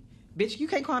dark as me. Bitch, you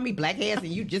can't call me black ass and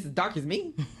you just as dark as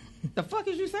me. The fuck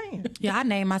is you saying? Yeah, I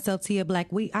named myself Tia Black.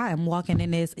 I am walking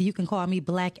in this. You can call me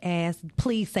black ass.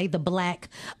 Please say the black.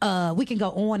 We can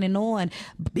go on and on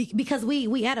because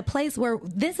we at a place where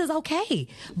this is okay.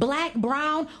 Black,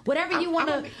 brown, whatever you want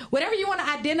to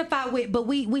identify with. But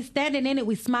we standing in it.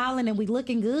 We smiling and we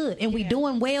looking good and we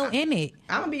doing well in it.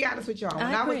 I'm gonna be honest with y'all. When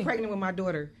I was pregnant with my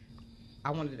daughter,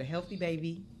 I wanted a healthy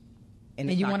baby. And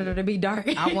you wanted her to be dark?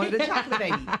 I wanted a chocolate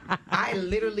baby.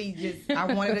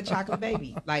 I wanted a chocolate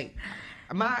baby. Like,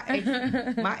 my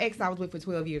ex I was with for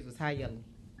 12 years was high yellow.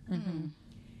 Mm-hmm.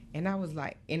 And I was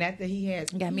like, and after he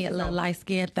had... Got me a little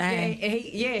light-skinned thing.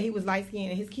 He was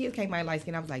light-skinned, and his kids came out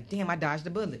light-skinned. I was like, damn, I dodged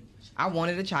a bullet. I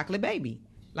wanted a chocolate baby.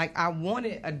 Like, I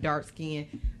wanted a dark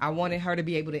skin. I wanted her to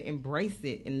be able to embrace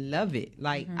it and love it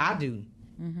like I do.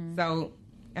 Mm-hmm. So,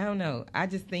 I don't know. I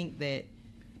just think that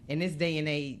in this day and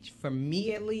age, for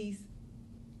me at least,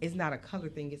 it's not a color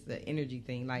thing, it's the energy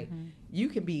thing. Like, you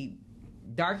can be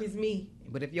dark as me,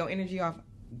 but if your energy off,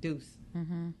 deuce.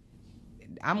 Mm-hmm.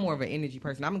 I'm more of an energy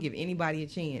person. I'm going to give anybody a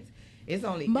chance. It's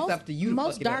up to you to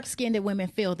most dark-skinned women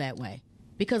feel that way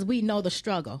because we know the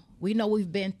struggle. We know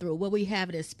we've been through, what we have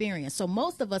experienced. So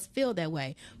most of us feel that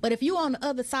way. But if you on the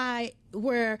other side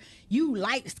where you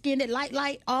light-skinned,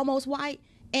 light, almost white,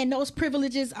 and those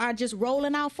privileges are just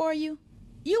rolling out for you,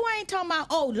 you ain't talking about,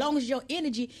 long as your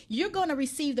energy, you're going to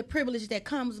receive the privilege that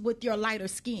comes with your lighter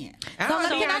skin.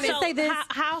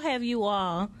 How have you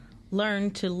all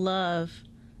learned to love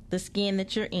the skin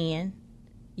that you're in,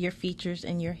 your features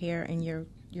and your hair and your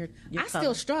I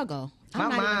still struggle. I'm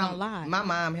not even gonna lie. My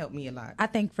mom helped me a lot. I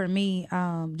think for me,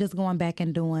 just going back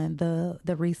and doing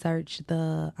the research,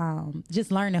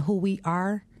 just learning who we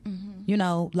are. Mm-hmm. You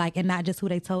know, like, and not just who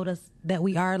they told us that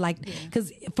we are, like,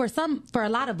 because for a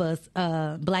lot of us,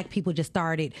 black people just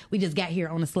started. We just got here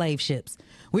on the slave ships.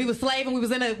 We was slaving. We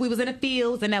was in the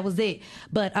fields, and that was it.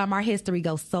 But our history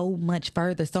goes so much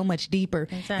further, so much deeper,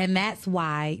 and that's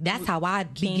how I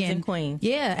began. And queens.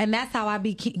 Yeah, and that's how I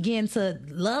began to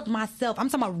love myself. I'm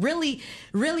talking about really,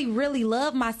 really, really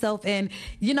love myself, and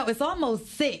you know, it's almost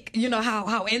sick. You know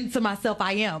how into myself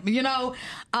I am. You know,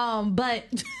 but.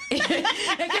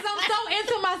 Because I'm so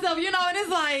into myself, you know, and it's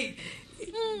like,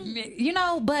 you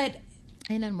know, but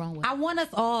Ain't nothing wrong with it. I want us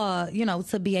all,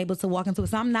 to be able to walk into it.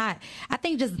 So I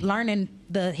think just learning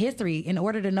the history, in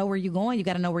order to know where you're going, you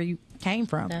got to know where you came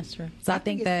from. That's true. So I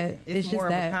think that it's just more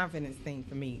that. of a confidence thing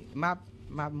for me. My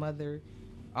mother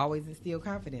always instilled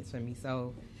confidence for me.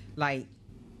 So, like,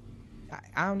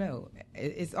 I don't know.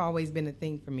 It's always been a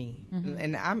thing for me.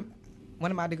 Mm-hmm. And one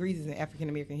of my degrees is in African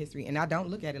American history, and I don't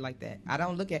look at it like that. I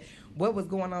don't look at what was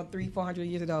going on 300-400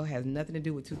 years ago has nothing to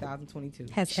do with 2022.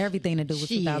 Has everything to do with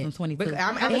 2022. But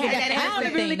I'm going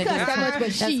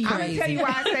to tell you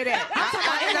why I say that.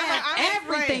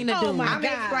 I'm everything to do. I'm going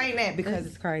to explain that because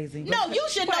it's crazy. No, you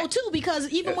should know too, because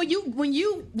even when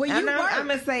you I'm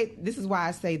going to say, this is why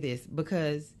I say this,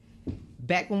 because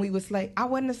back when we were slaves, I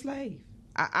wasn't a slave.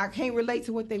 I can't relate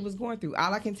to what they was going through.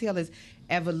 All I can tell is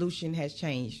evolution has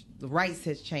changed. The rights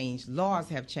has changed. Laws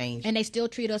have changed. And they still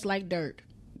treat us like dirt.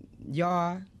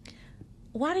 Y'all.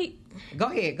 Why do you... Go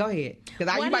ahead. Because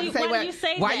Why do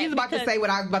you about to say what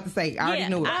I was about to say? I already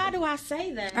knew it. Why do I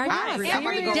say that?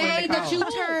 Every day that you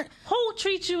turn... Who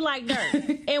treats you like dirt?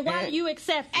 And why do you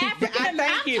accept it? I'm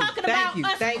talking about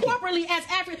us corporately as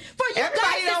African.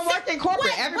 Everybody don't work in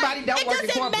corporate. Everybody don't work in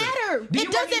corporate.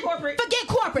 It doesn't matter. Forget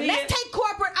corporate. Let's take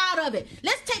corporate out of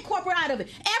it.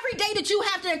 Every day that you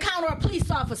have to encounter a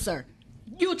police officer,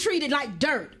 you're treated like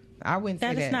dirt. I wouldn't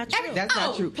say that. That is not true. That's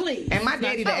not true. Please. And my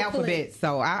daddy the alphabet,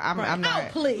 so I'm not. Oh,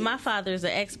 please. My father's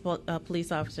an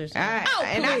ex-police officer. So.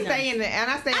 And I stay in the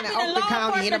Oakland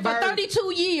County in a for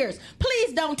 32 years.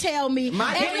 Please don't tell me.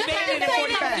 My daddy been in it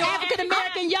 45. African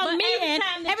American young men.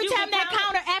 Every time that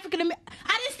counter African American.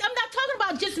 I'm not talking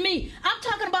about just me. I'm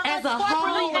talking about as us a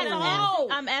corporately as a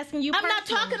whole. I'm asking you. I'm not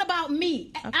talking about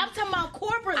me. Okay. I'm talking about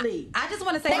corporately. I just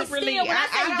want to say, I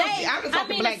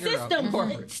mean the system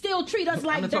still treat us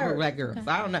like dirt. Black girls.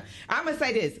 I don't know. I'm gonna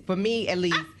say this for me at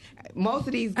least. Most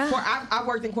of these, I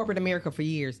worked in corporate America for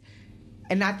years,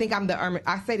 and I think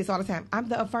I say this all the time. I'm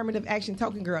the affirmative action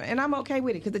token girl, and I'm okay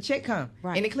with it because the check come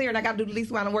and it clear, and I got to do the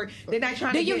least amount of work. They're not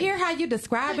trying. Do you hear how you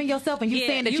describing yourself and you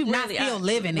saying that you're not still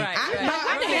living it?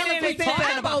 What the hell is we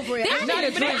talking about?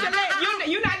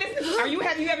 You're not listening.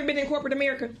 Have you ever been in corporate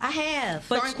America? I have.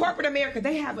 So in corporate America,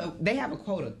 they have a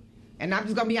quota. And I'm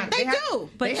just gonna be honest.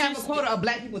 They have a quota of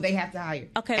black people they have to hire.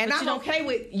 Okay, and I'm okay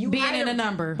with you being in a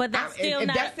number. But that's still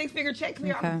not. If that 6-figure check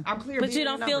clear, I'm clear. But you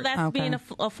don't feel that's being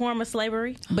a form of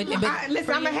slavery. But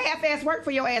listen, I'm a half-ass work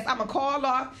for your ass. I'm a call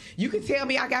off. You can tell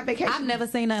me I got vacation. I've never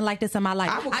seen nothing like this in my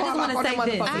life. I just want to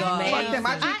say this.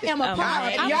 I am a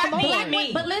part. Y'all need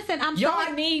me. But listen,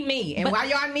 y'all need me, and while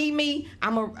y'all need me,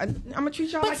 I'm gonna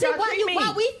treat y'all like y'all treat me.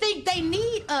 Why we think they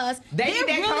need us?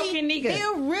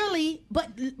 They're really, but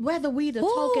whether we the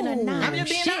token or not, I'm just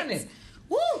being honest.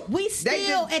 Woo, we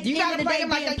still at the end of the day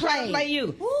being played. Play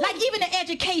you. Like even in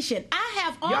education, I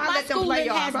have all my schooling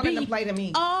has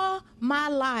been all my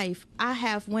life. I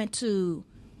have went to,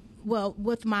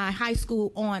 with my high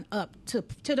school on up to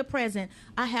the present,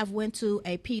 I have went to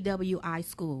a PWI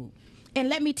school. And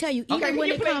let me tell you, even when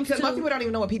it comes to... Most people don't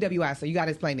even know what PWI is, so you got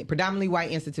to explain it. Predominantly white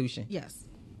institution. Yes.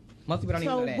 Most people don't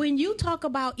even know that. So when you talk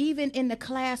about even in the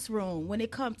classroom, when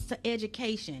it comes to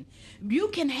education, you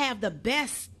can have the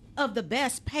best of the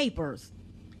best papers,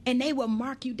 and they will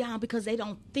mark you down because they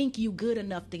don't think you good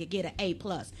enough to get an A+.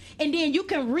 And then you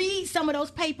can read some of those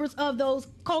papers of those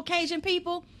Caucasian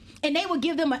people, and they will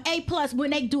give them an A+ when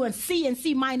they doing C and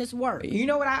C- work. You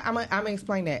know what? I'm gonna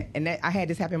explain that. And I had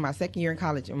this happen in my second year in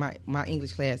college in my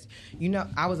English class. You know,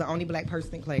 I was the only black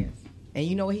person in class, and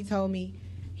you know what he told me?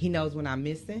 He knows when I'm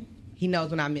missing. He knows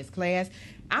when I miss class.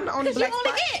 I'm the only black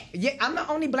spot. Yeah, I'm the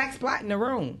only black spot in the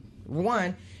room.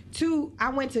 1, 2. I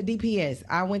went to DPS.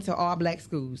 I went to all black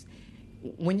schools.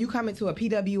 When you come into a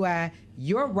PWI,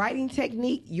 your writing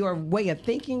technique, your way of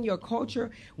thinking, your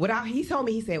culture, he told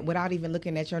me, he said, without even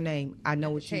looking at your name, I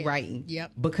know what you're writing.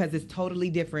 Yep. Because it's totally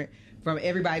different from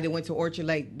everybody that went to Orchard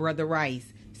Lake, Brother Rice,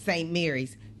 St.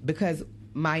 Mary's, because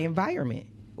my environment,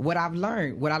 what I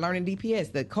learned in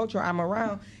DPS, the culture I'm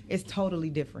around is totally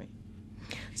different.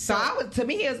 So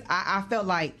I felt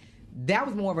like that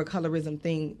was more of a colorism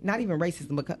thing, not even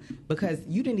racism, because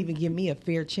you didn't even give me a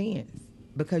fair chance.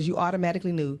 Because you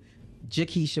automatically knew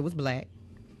Jakeisha was black.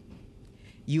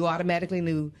 You automatically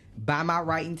knew by my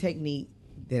writing technique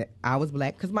that I was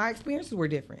black because my experiences were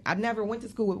different. I never went to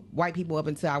school with white people up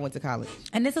until I went to college.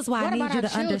 And this is why I need you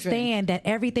to understand that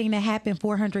everything that happened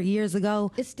 400 years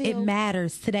ago, it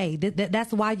matters today.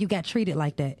 That's why you got treated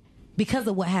like that. because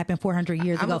of what happened 400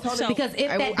 years ago. Because if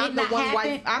that did not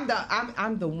happen,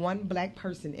 I'm the one black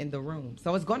person in the room,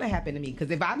 so it's going to happen to me. Because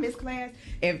if I miss class,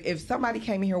 if somebody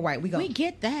came in here white, we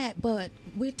get that, but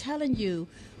we're telling you,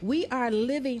 we are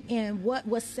living in what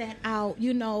was set out,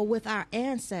 with our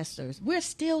ancestors. We're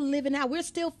still living out. We're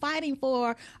still fighting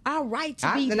for our right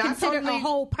to be considered a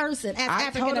whole person as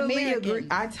African Americans.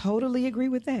 I totally agree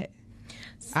with that.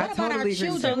 I totally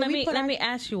agree. So let me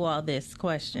ask you all this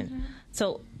question. Mm-hmm.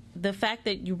 So the fact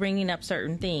that you're bringing up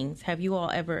certain things, have you all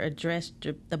ever addressed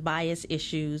the bias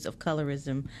issues of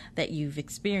colorism that you've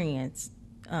experienced?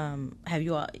 Have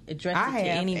you all addressed it to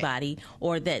anybody,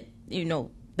 or that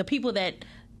the people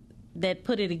that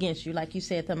put it against you, like you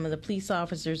said, some of the police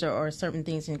officers or certain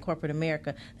things in corporate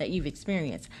America that you've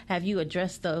experienced? Have you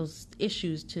addressed those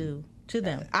issues to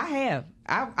them? I have.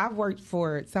 I've worked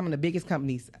for some of the biggest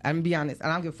companies. I'm gonna be honest, and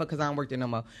I don't give a fuck because I don't work there no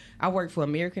more. I worked for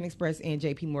American Express and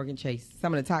J.P. Morgan Chase,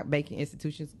 some of the top banking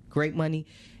institutions, great money.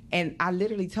 And I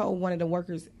literally told one of the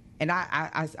workers, and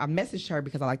I messaged her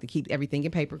because I like to keep everything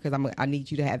in paper because I need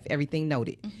you to have everything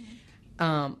noted.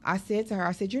 Mm-hmm. I said to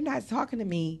her, you're not talking to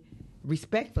me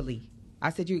respectfully.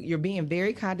 I said, you're being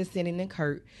very condescending and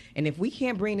curt. And if we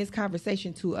can't bring this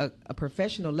conversation to a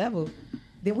professional level,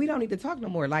 then we don't need to talk no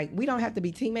more. Like, we don't have to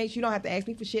be teammates. You don't have to ask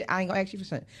me for shit. I ain't gonna ask you for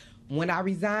something. When I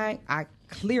resigned, I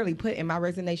clearly put in my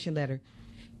resignation letter,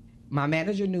 my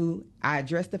manager knew. I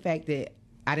addressed the fact that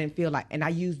I didn't feel like, and I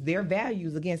used their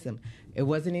values against them. It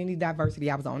wasn't any diversity.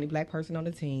 I was the only black person on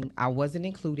the team. I wasn't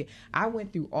included. I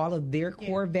went through all of their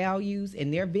core values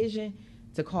and their vision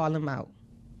to call them out.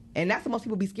 And that's what most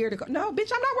people be scared to go, no,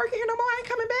 bitch, I'm not working here no more. I ain't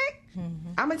coming back.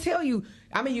 Mm-hmm. I'm going to tell you,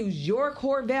 I'm going to use your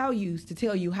core values to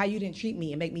tell you how you didn't treat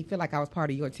me and make me feel like I was part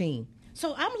of your team.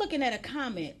 So I'm looking at a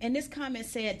comment, and this comment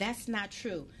said, that's not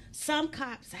true. Some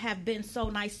cops have been so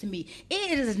nice to me.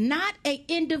 It is not an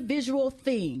individual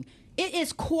thing. It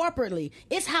is corporately.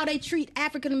 It's how they treat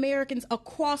African Americans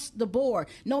across the board.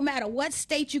 No matter what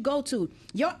state you go to,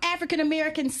 your African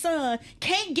American son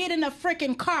can't get in a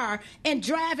freaking car and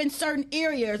drive in certain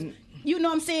areas. You know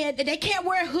what I'm saying? They can't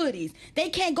wear hoodies. They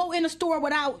can't go in a store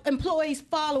without employees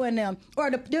following them or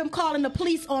them calling the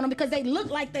police on them because they look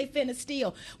like they finna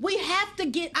steal. We have to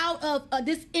get out of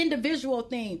this individual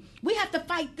thing. We have to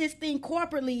fight this thing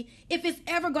corporately if it's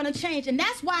ever going to change. And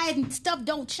that's why stuff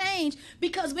don't change,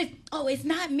 because it's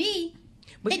not me.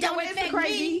 But it don't affect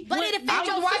me, but it affects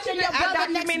your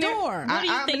brother next door. What do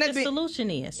you think the solution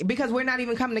is? Because we're not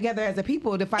even coming together as a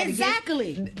people to fight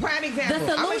against. Prime example.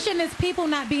 The solution is people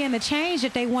not being the change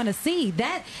that they want to see.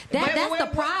 That's the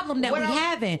problem that we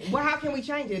having. Well, how can we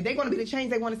change it? They're going to be the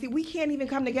change they want to see. We can't even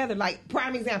come together. Like,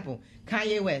 prime example,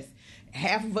 Kanye West.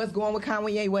 Half of us going with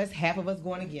Kanye West, half of us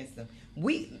going against him.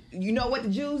 You know what the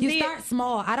Jews did? You start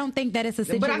small. I don't think that it's a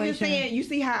situation. But I'm just saying, you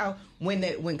see how when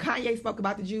Kanye spoke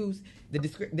about the Jews, the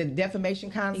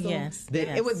defamation council,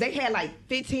 they had like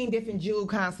 15 different Jew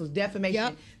councils, defamation.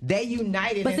 Yep. They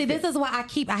united. But see, this is why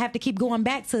I have to keep going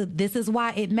back to, this is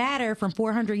why it mattered from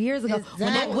 400 years ago. Exactly.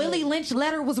 When that Willie Lynch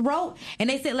letter was wrote, and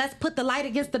they said, let's put the light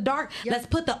against the dark, let's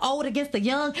put the old against the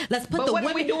young, let's put the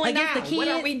women against the kids. What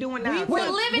are we doing now? We're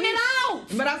living it out.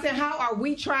 But I'm saying, how are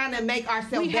we trying to make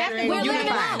ourselves better and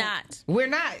unified? We're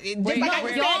not. We're not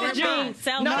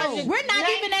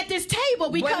even at this table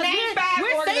because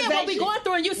we're saying what we're going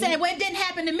through, and you saying, well, it didn't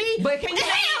happen to me. But hell, it's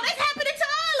happening to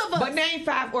all of us. But name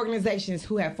 5 organizations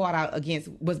who have fought out against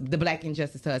the black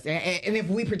injustice to us, and if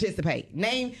we participate,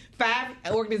 name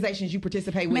 5 organizations you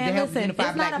participate with to help unify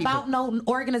black people. It's not about no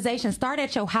organization. Start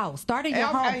at your house. Start at your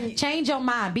home. Change your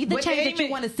mind. Be the change that you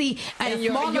want to see at a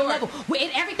smaller level.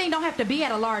 Everything don't have to be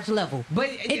at a large level. But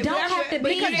it don't have to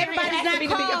be. Because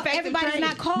everybody's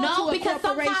not called to a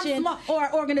corporation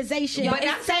or organization. But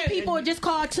some people are just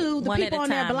called to the people on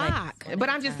their block. But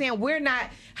I'm just saying, we're not.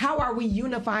 How are we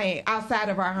unifying outside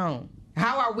of our home?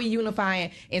 How are we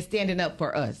unifying and standing up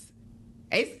for us?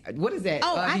 What is that?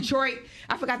 Detroit.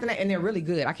 I forgot the name, and they're really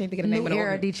good. I can't think of the name of the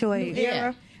Era Detroit.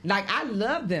 Yeah, like I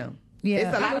love them. Yeah,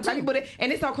 it's a lot of black people,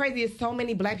 and it's so crazy. It's so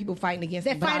many black people fighting against.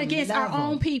 They fight against our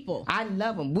own people. I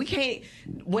love them. We can't.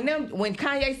 When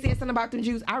Kanye said something about them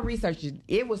Jews, I researched it.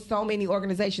 It was so many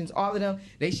organizations. All of them,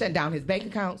 they shut down his bank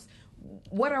accounts.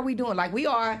 What are we doing? Like we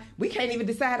can't even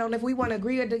decide on if we want to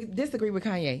agree or disagree with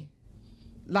Kanye.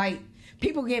 Like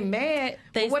people get mad.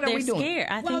 What are we doing? Scared.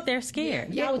 I think they're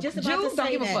scared. Yeah, Jews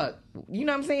don't give a fuck. You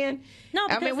know what I'm saying? No,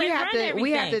 because we have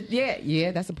to.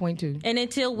 Yeah, that's a point too. And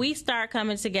until we start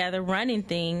coming together, running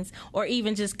things, or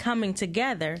even just coming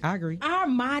together, I agree. Our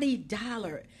mighty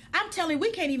dollar. I'm telling you,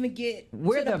 we can't even get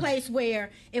to the place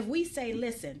where if we say,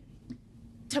 listen,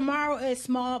 tomorrow is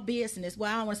small business. Well,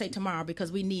 I don't want to say tomorrow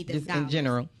because we need this in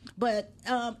general. But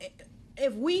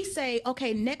if we say,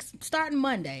 okay, starting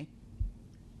Monday,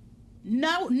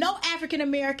 no African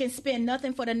Americans spend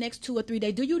nothing for the next 2 or 3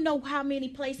 days. Do you know how many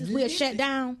places we'll shut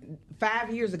down?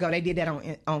 5 years ago, they did that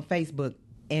on Facebook,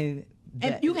 and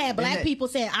you had black people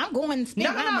saying, "I'm going to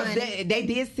spend my money." They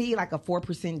did see like a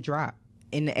 4% drop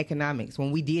in the economics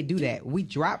when we did do that. We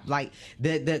dropped like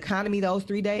the economy those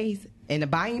 3 days, and the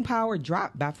buying power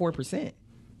dropped by 4%.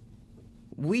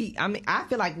 I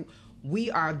feel like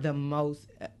we are the most,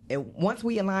 once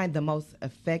we align the most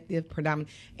effective, predominant,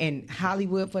 in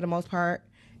Hollywood for the most part,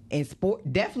 in sport,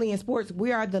 definitely in sports,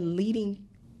 we are the leading,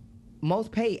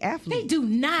 most paid athlete. They do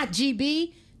not,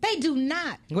 GB. They do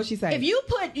not. What's she saying? If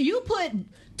you put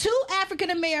 2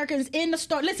 African Americans in the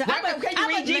store, listen. Can you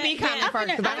read GB comment first?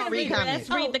 Because I don't read comments.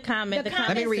 Let's read the comment.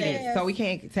 Let me read it so we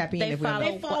can't tap in. They if we don't.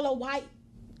 They follow white.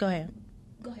 Go ahead.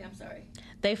 I'm sorry.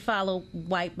 They follow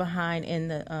white behind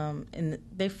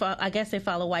I guess they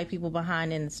follow white people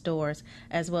behind in the stores,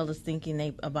 as well as thinking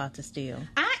they about to steal.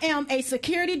 I am a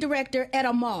security director at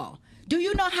a mall. Do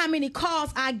you know how many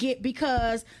calls I get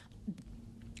because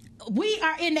we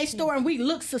are in a store and we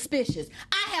look suspicious?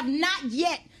 I have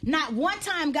not one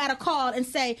time got a call and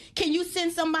say, can you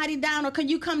send somebody down or can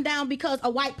you come down because a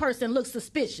white person looks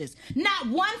suspicious? Not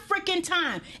one freaking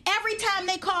time. Every time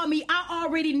they call me, I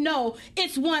already know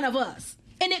it's one of us.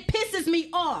 And it pisses me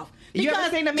off. Because, you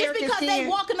ever seen American just because Skin? they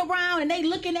walking around and they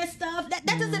looking at stuff, that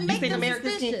doesn't make them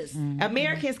suspicious.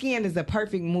 American Skin is a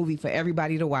perfect movie for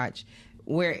everybody to watch,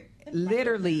 where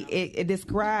literally it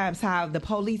describes how the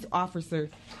police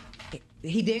officer,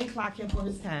 he didn't clock him for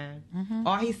his time.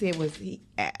 All he said was,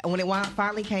 when it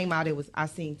finally came out, it was, I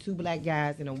seen 2 black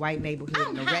guys in a white neighborhood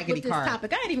in a raggedy car.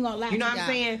 Topic. I ain't even gonna lie. You know what I'm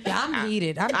saying? Yeah, I'm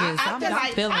heated. I'm feeling something.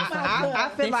 I feel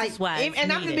This like, is why it's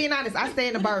and I'm just being honest, I stay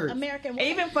in the burbs.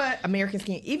 Even for American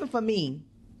Skin, even for me,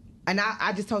 and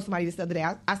I just told somebody this the other day,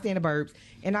 I stay in the burbs,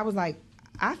 and I was like,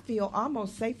 I feel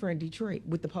almost safer in Detroit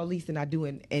with the police than I do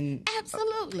in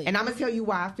Absolutely. And I'm gonna tell you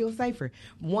why I feel safer.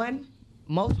 One,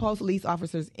 most police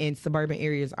officers in suburban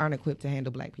areas aren't equipped to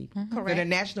handle black people. Correct. So the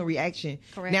natural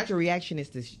reaction is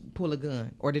to pull a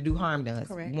gun or to do harm to us.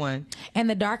 Correct. One. And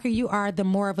the darker you are, the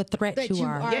more of a threat you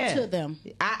are. To them.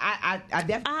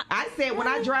 I said when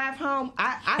I drive home,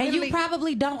 And you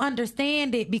probably don't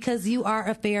understand it because you are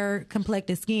a fair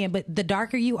complected skin, but the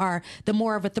darker you are, the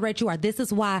more of a threat you are. This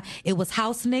is why it was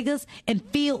house niggas and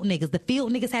field niggas. The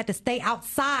field niggas had to stay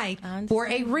outside for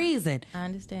a reason. I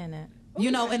understand that. You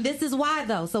know, and this is why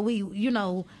though. So we, you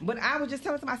know. But I was just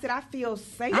telling somebody, I said I feel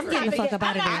safer. I'm getting the fuck up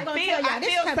out of here. I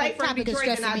feel safer in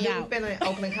Detroit than I do feel in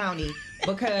Oakland County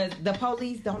because the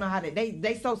police don't know how to.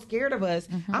 They so scared of us.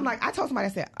 I'm like, I told somebody, I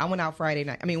said I went out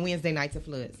Wednesday night to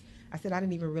Floods. I said I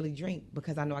didn't even really drink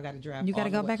because I know I got to drive. You got to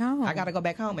go back home. I got to go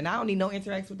back home, and I don't need no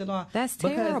interaction with the law. That's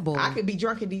terrible. I could be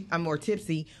drunk and I'm more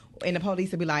tipsy, and the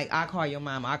police would be like, "I'll call your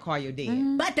mama. I'll call your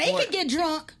dad." But they could get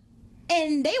drunk.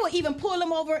 And they will even pull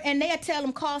them over, and they'll tell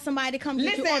them, call somebody to come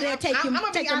get you, or they'll take them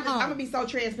home. I'm going to be so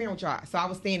transparent with y'all. So I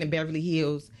was staying in Beverly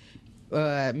Hills,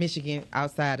 Michigan,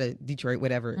 outside of Detroit,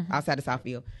 whatever, outside of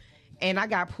Southfield. And I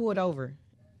got pulled over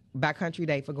by Country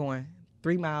Day for going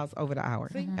 3 miles over the hour.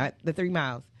 The 3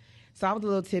 miles. So I was a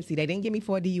little tipsy. They didn't get me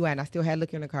for a DUI, and I still had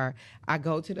liquor in the car. I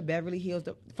go to the Beverly Hills.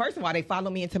 First of all, they follow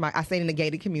me into I stayed in the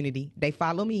gated community. They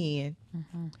follow me in.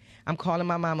 I'm calling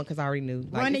my mama because I already knew.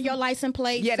 Running your license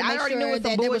plate. Yeah, I already knew it was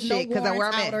some bullshit because of where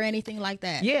I'm at. Or anything like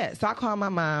that. Yeah, so I called my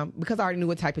mom because I already knew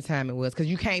what type of time it was because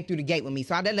you came through the gate with me.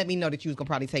 So that let me know that you was going to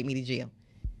probably take me to jail.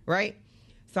 Right?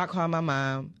 So I called my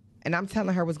mom, and I'm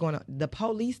telling her what's going on. The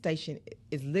police station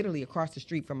is literally across the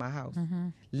street from my house.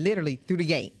 Literally through the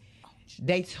gate.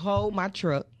 They towed my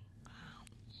truck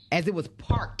as it was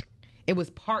parked. It was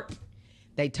parked.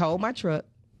 They towed my truck,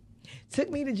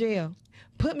 took me to jail,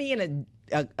 put me in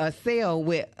a cell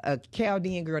with a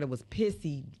Chaldean girl that was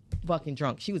pissy fucking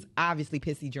drunk. She was obviously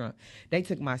pissy drunk. They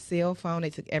took my cell phone. They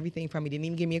took everything from me. Didn't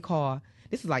even give me a call.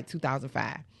 This was like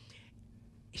 2005.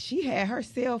 She had her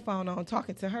cell phone on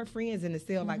talking to her friends in the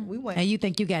cell like we went. And you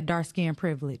think you got dark skin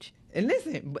privilege. And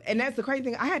listen, and that's the crazy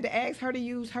thing. I had to ask her to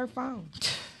use her phone.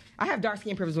 I have dark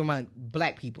skin privilege with my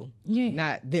black people,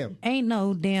 not them. Ain't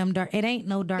no damn dark. It ain't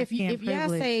no dark skin privilege. If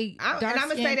y'all say dark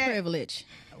skin privilege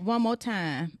one more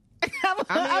time. I'm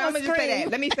gonna just say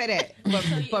that. Let me say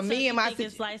that. For me and my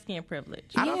it's light skin privilege.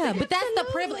 Yeah, but that's the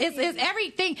privilege. It's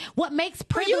everything. What makes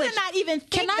privilege? You did not even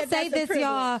think Can I say this,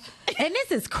 y'all? And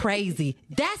this is crazy.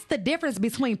 That's the difference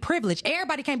between privilege.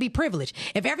 Everybody can't be privileged.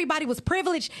 If everybody was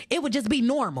privileged, it would just be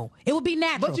normal. It would be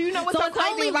natural. But you know what's so so it's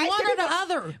crazy? only one or the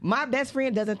other. My best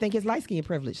friend doesn't think it's light skin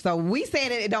privilege. So we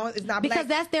saying it don't. It's not because black.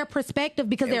 That's their perspective.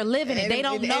 Because they're living it. They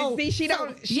don't know. See, she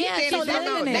don't. She so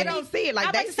they don't see it like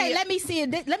I'm that. About to say, let me see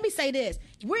it. Let me say this: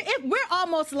 we're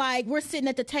almost like we're sitting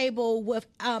at the table with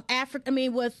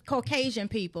with Caucasian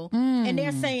people, and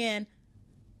they're saying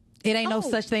it ain't no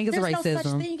such thing as racism. There's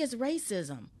no such thing as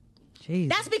racism. Jeez.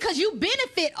 That's because you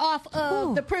benefit off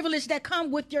of the privilege that come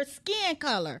with your skin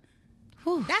color.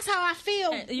 Whew. That's how I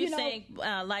feel. You're saying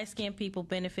light-skinned people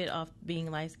benefit off being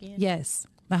light-skinned? Yes,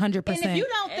 100%. And if you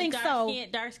don't think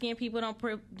dark-skinned people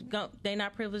they're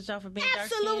not privileged off of being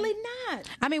dark-skinned? Absolutely not.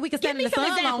 I mean, we can stand in the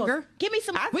sun longer. Give me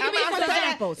some. Give me some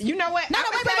examples. You know what? No,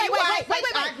 wait.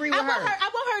 I agree with her. I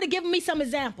want her to give me some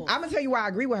examples. I'm gonna tell you why I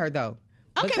agree with her though.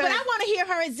 Okay, but I want to hear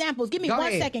her examples. Give me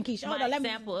 1 second, Keisha. Hold on. Let me.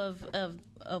 Example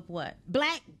of what?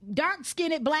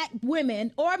 Dark-skinned black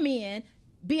women or men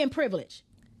being privileged.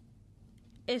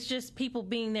 It's just people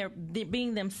being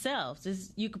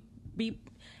themselves. You could be,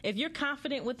 if you're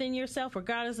confident within yourself,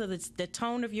 regardless of the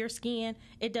tone of your skin,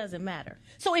 it doesn't matter.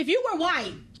 So if you were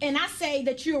white and I say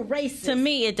that you're racist, to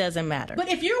me it doesn't matter. But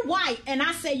if you're white and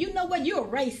I say, you know what, you're a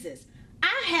racist,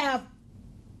 I have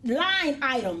line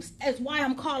items as why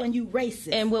I'm calling you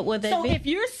racist. And what would they be? So if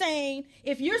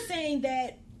you're saying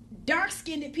that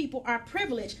dark-skinned people are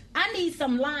privileged, I need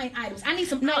some line items. I need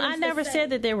some. No, items I never said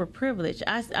that they were privileged.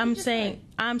 I'm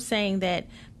saying that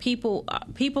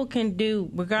people can do,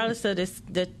 regardless of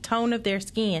the tone of their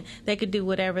skin, they could do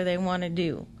whatever they want to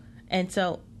do. And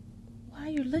so, why are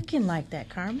you looking like that,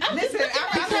 Carmen? Listen,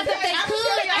 because if they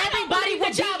could, everybody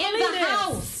would be in the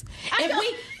house. If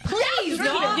we please,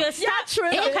 y'all, just stop.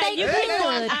 Okay, you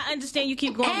could. I understand you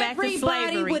keep going back to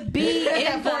slavery. Everybody would be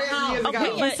in the house.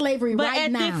 Okay, in slavery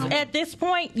right now. At this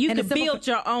point, you could build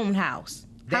your own house.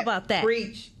 How about that?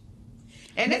 Preach.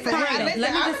 And this is let me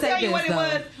just tell say you what this, it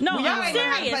was. No, y'all I'm ain't know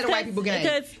how to play serious, the white people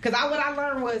game. Because what I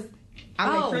learned was, I'm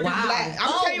a privileged black. I'm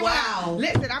gonna tell you why.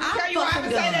 Listen, I'm gonna tell you why I'm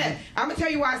gonna say that. I'm gonna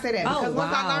tell you why I say that. Because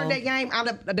once I learned that game, I'm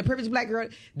the privileged black girl.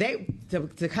 They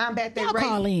to combat their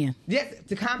racism. Yes,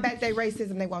 to combat their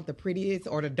racism, they want the prettiest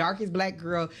or the darkest black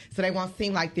girl, so they won't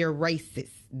seem like they're racist.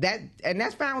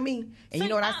 That's fine with me. And you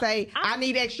know what I say? I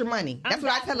need extra money. That's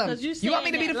what I tell them. You want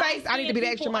me to be the face? I need to be the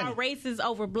extra money. Are racist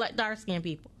over dark-skinned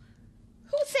people?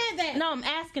 Who said that? No, I'm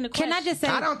asking a question. Can I just say?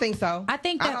 I don't think so. I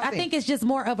think it's just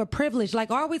more of a privilege. Like,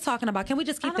 are we talking about? Can we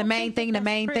just keep the main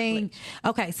thing?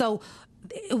 Okay, so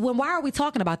why are we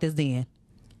talking about this then?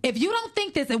 If you don't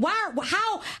think this,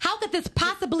 how could this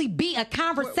possibly be a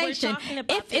conversation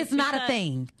if it's not a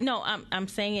thing? No, I'm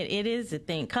saying it is a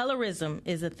thing. Colorism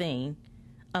is a thing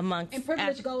amongst and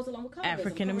privilege goes along with colorism.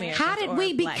 African Americans. How did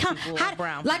we become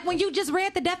like when you just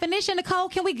read the definition, Nicole?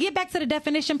 Can we get back to the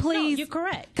definition, please? No, you're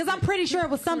correct. Because I'm pretty sure it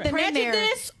was something in there.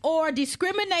 Prejudice or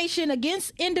discrimination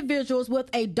against individuals with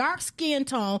a dark skin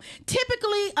tone,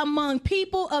 typically among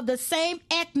people of the same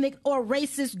ethnic or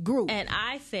racist group. And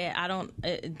I said I don't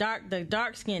the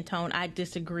dark skin tone. I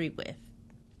disagree with.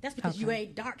 That's because you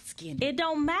ain't dark skinned. It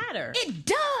don't matter. It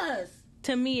does.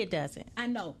 To me, it doesn't. I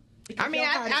know. I mean,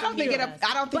 I don't think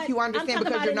I don't think you understand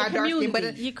because you're not dark skinned, but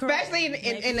especially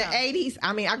in the 80s.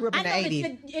 I mean, I grew up in the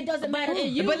 80s. It doesn't matter to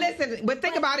you. But listen,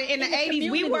 think about it. In the 80s,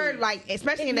 we were like,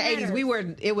 especially in the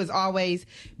 80s, it was always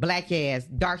black ass,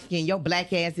 dark skin. Your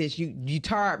black ass is you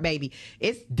tired, baby.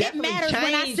 It matters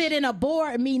when I sit in a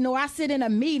board meeting or I sit in a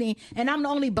meeting and I'm the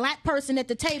only black person at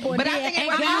the table. But I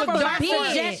think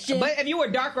if you were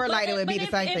dark or light, it would be the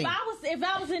same thing. If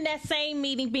I was in that same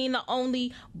meeting, being the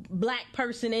only black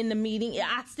person in the meeting,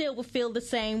 I still would feel the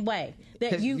same way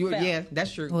that you felt. Yeah,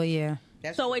 that's true. Well, yeah.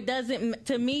 So it doesn't.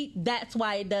 To me, that's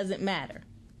why it doesn't matter.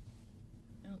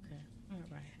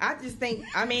 I just think,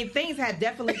 I mean, things have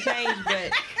definitely changed,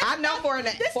 but I know for a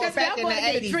fact in the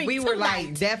 80s, we were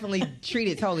like definitely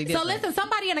treated totally different. So listen,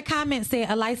 somebody in the comments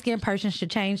said a light-skinned person should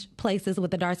change places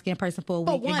with a dark-skinned person for a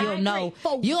week, and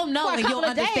you'll know and you'll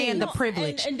understand the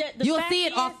privilege. You'll see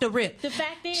it off the rip. The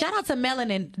fact is, shout out to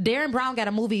Melanin. Darren Brown got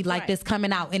a movie like this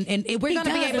coming out, and we're going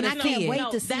to be able to see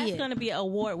it. That's going to be an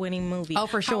award-winning movie. Oh,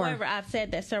 for sure. However, I've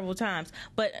said that several times,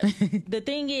 but the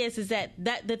thing is that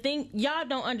the thing y'all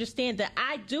don't understand that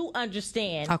I do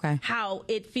understand how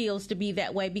it feels to be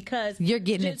that way because you're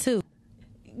getting it too.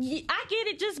 I get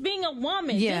it, just being a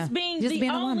woman, just being the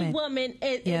only woman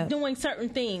doing certain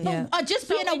things. Just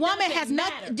being a woman has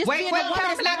nothing. Just being a woman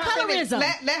has not colorism.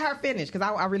 Let her finish because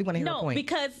I really want to hear her point. No,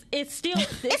 because it's still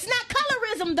it's not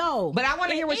colorism though. But I want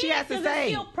to hear what she has to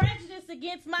say. It's still prejudice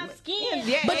against my skin.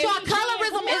 Yeah, but y'all,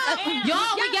 colorism is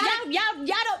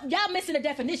y'all missing the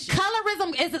definition.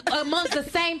 Colorism is amongst the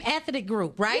same ethnic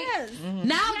group, right? Yes. Mm-hmm.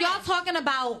 Now y'all talking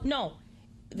about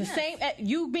the same.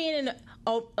 You being in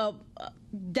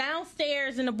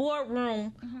downstairs in the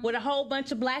boardroom with a whole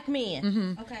bunch of black men.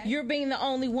 Mm-hmm. Okay, you're being the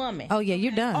only woman. Oh yeah,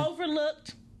 you're done.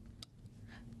 Overlooked,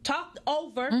 talked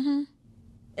over. Mm-hmm.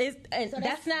 And So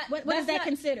that's not. what that's is that not,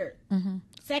 considered?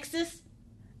 Sexist?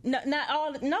 No, not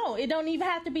all. No, it don't even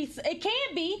have to be. It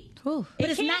can be. Ooh. But It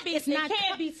it's can not- be. it's It not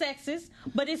can be sexist,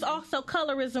 but it's also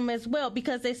colorism as well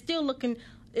because they're still looking.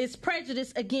 It's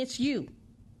prejudice against you.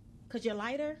 Because you're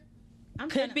lighter? I'm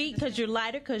trying Could to be because you're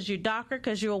lighter, because you're darker,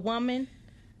 because you're a woman.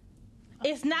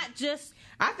 It's not just.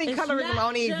 I think it's colorism not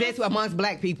only just- exists amongst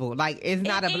black people. Like, it's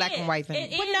not It a black is. and white thing.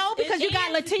 It But is. no, because It you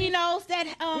got is. Latinos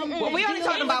that Well, we only deal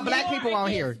talking with about black more people on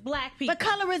against- here. Black people. But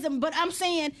colorism, but I'm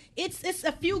saying it's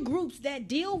a few groups that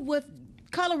deal with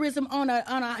colorism on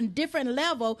a different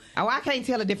level. Oh, I can't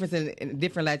tell the difference in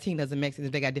different Latinos and Mexicans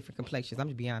if they got different complexions. I'm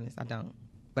just be honest, I don't.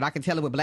 But I can tell it with black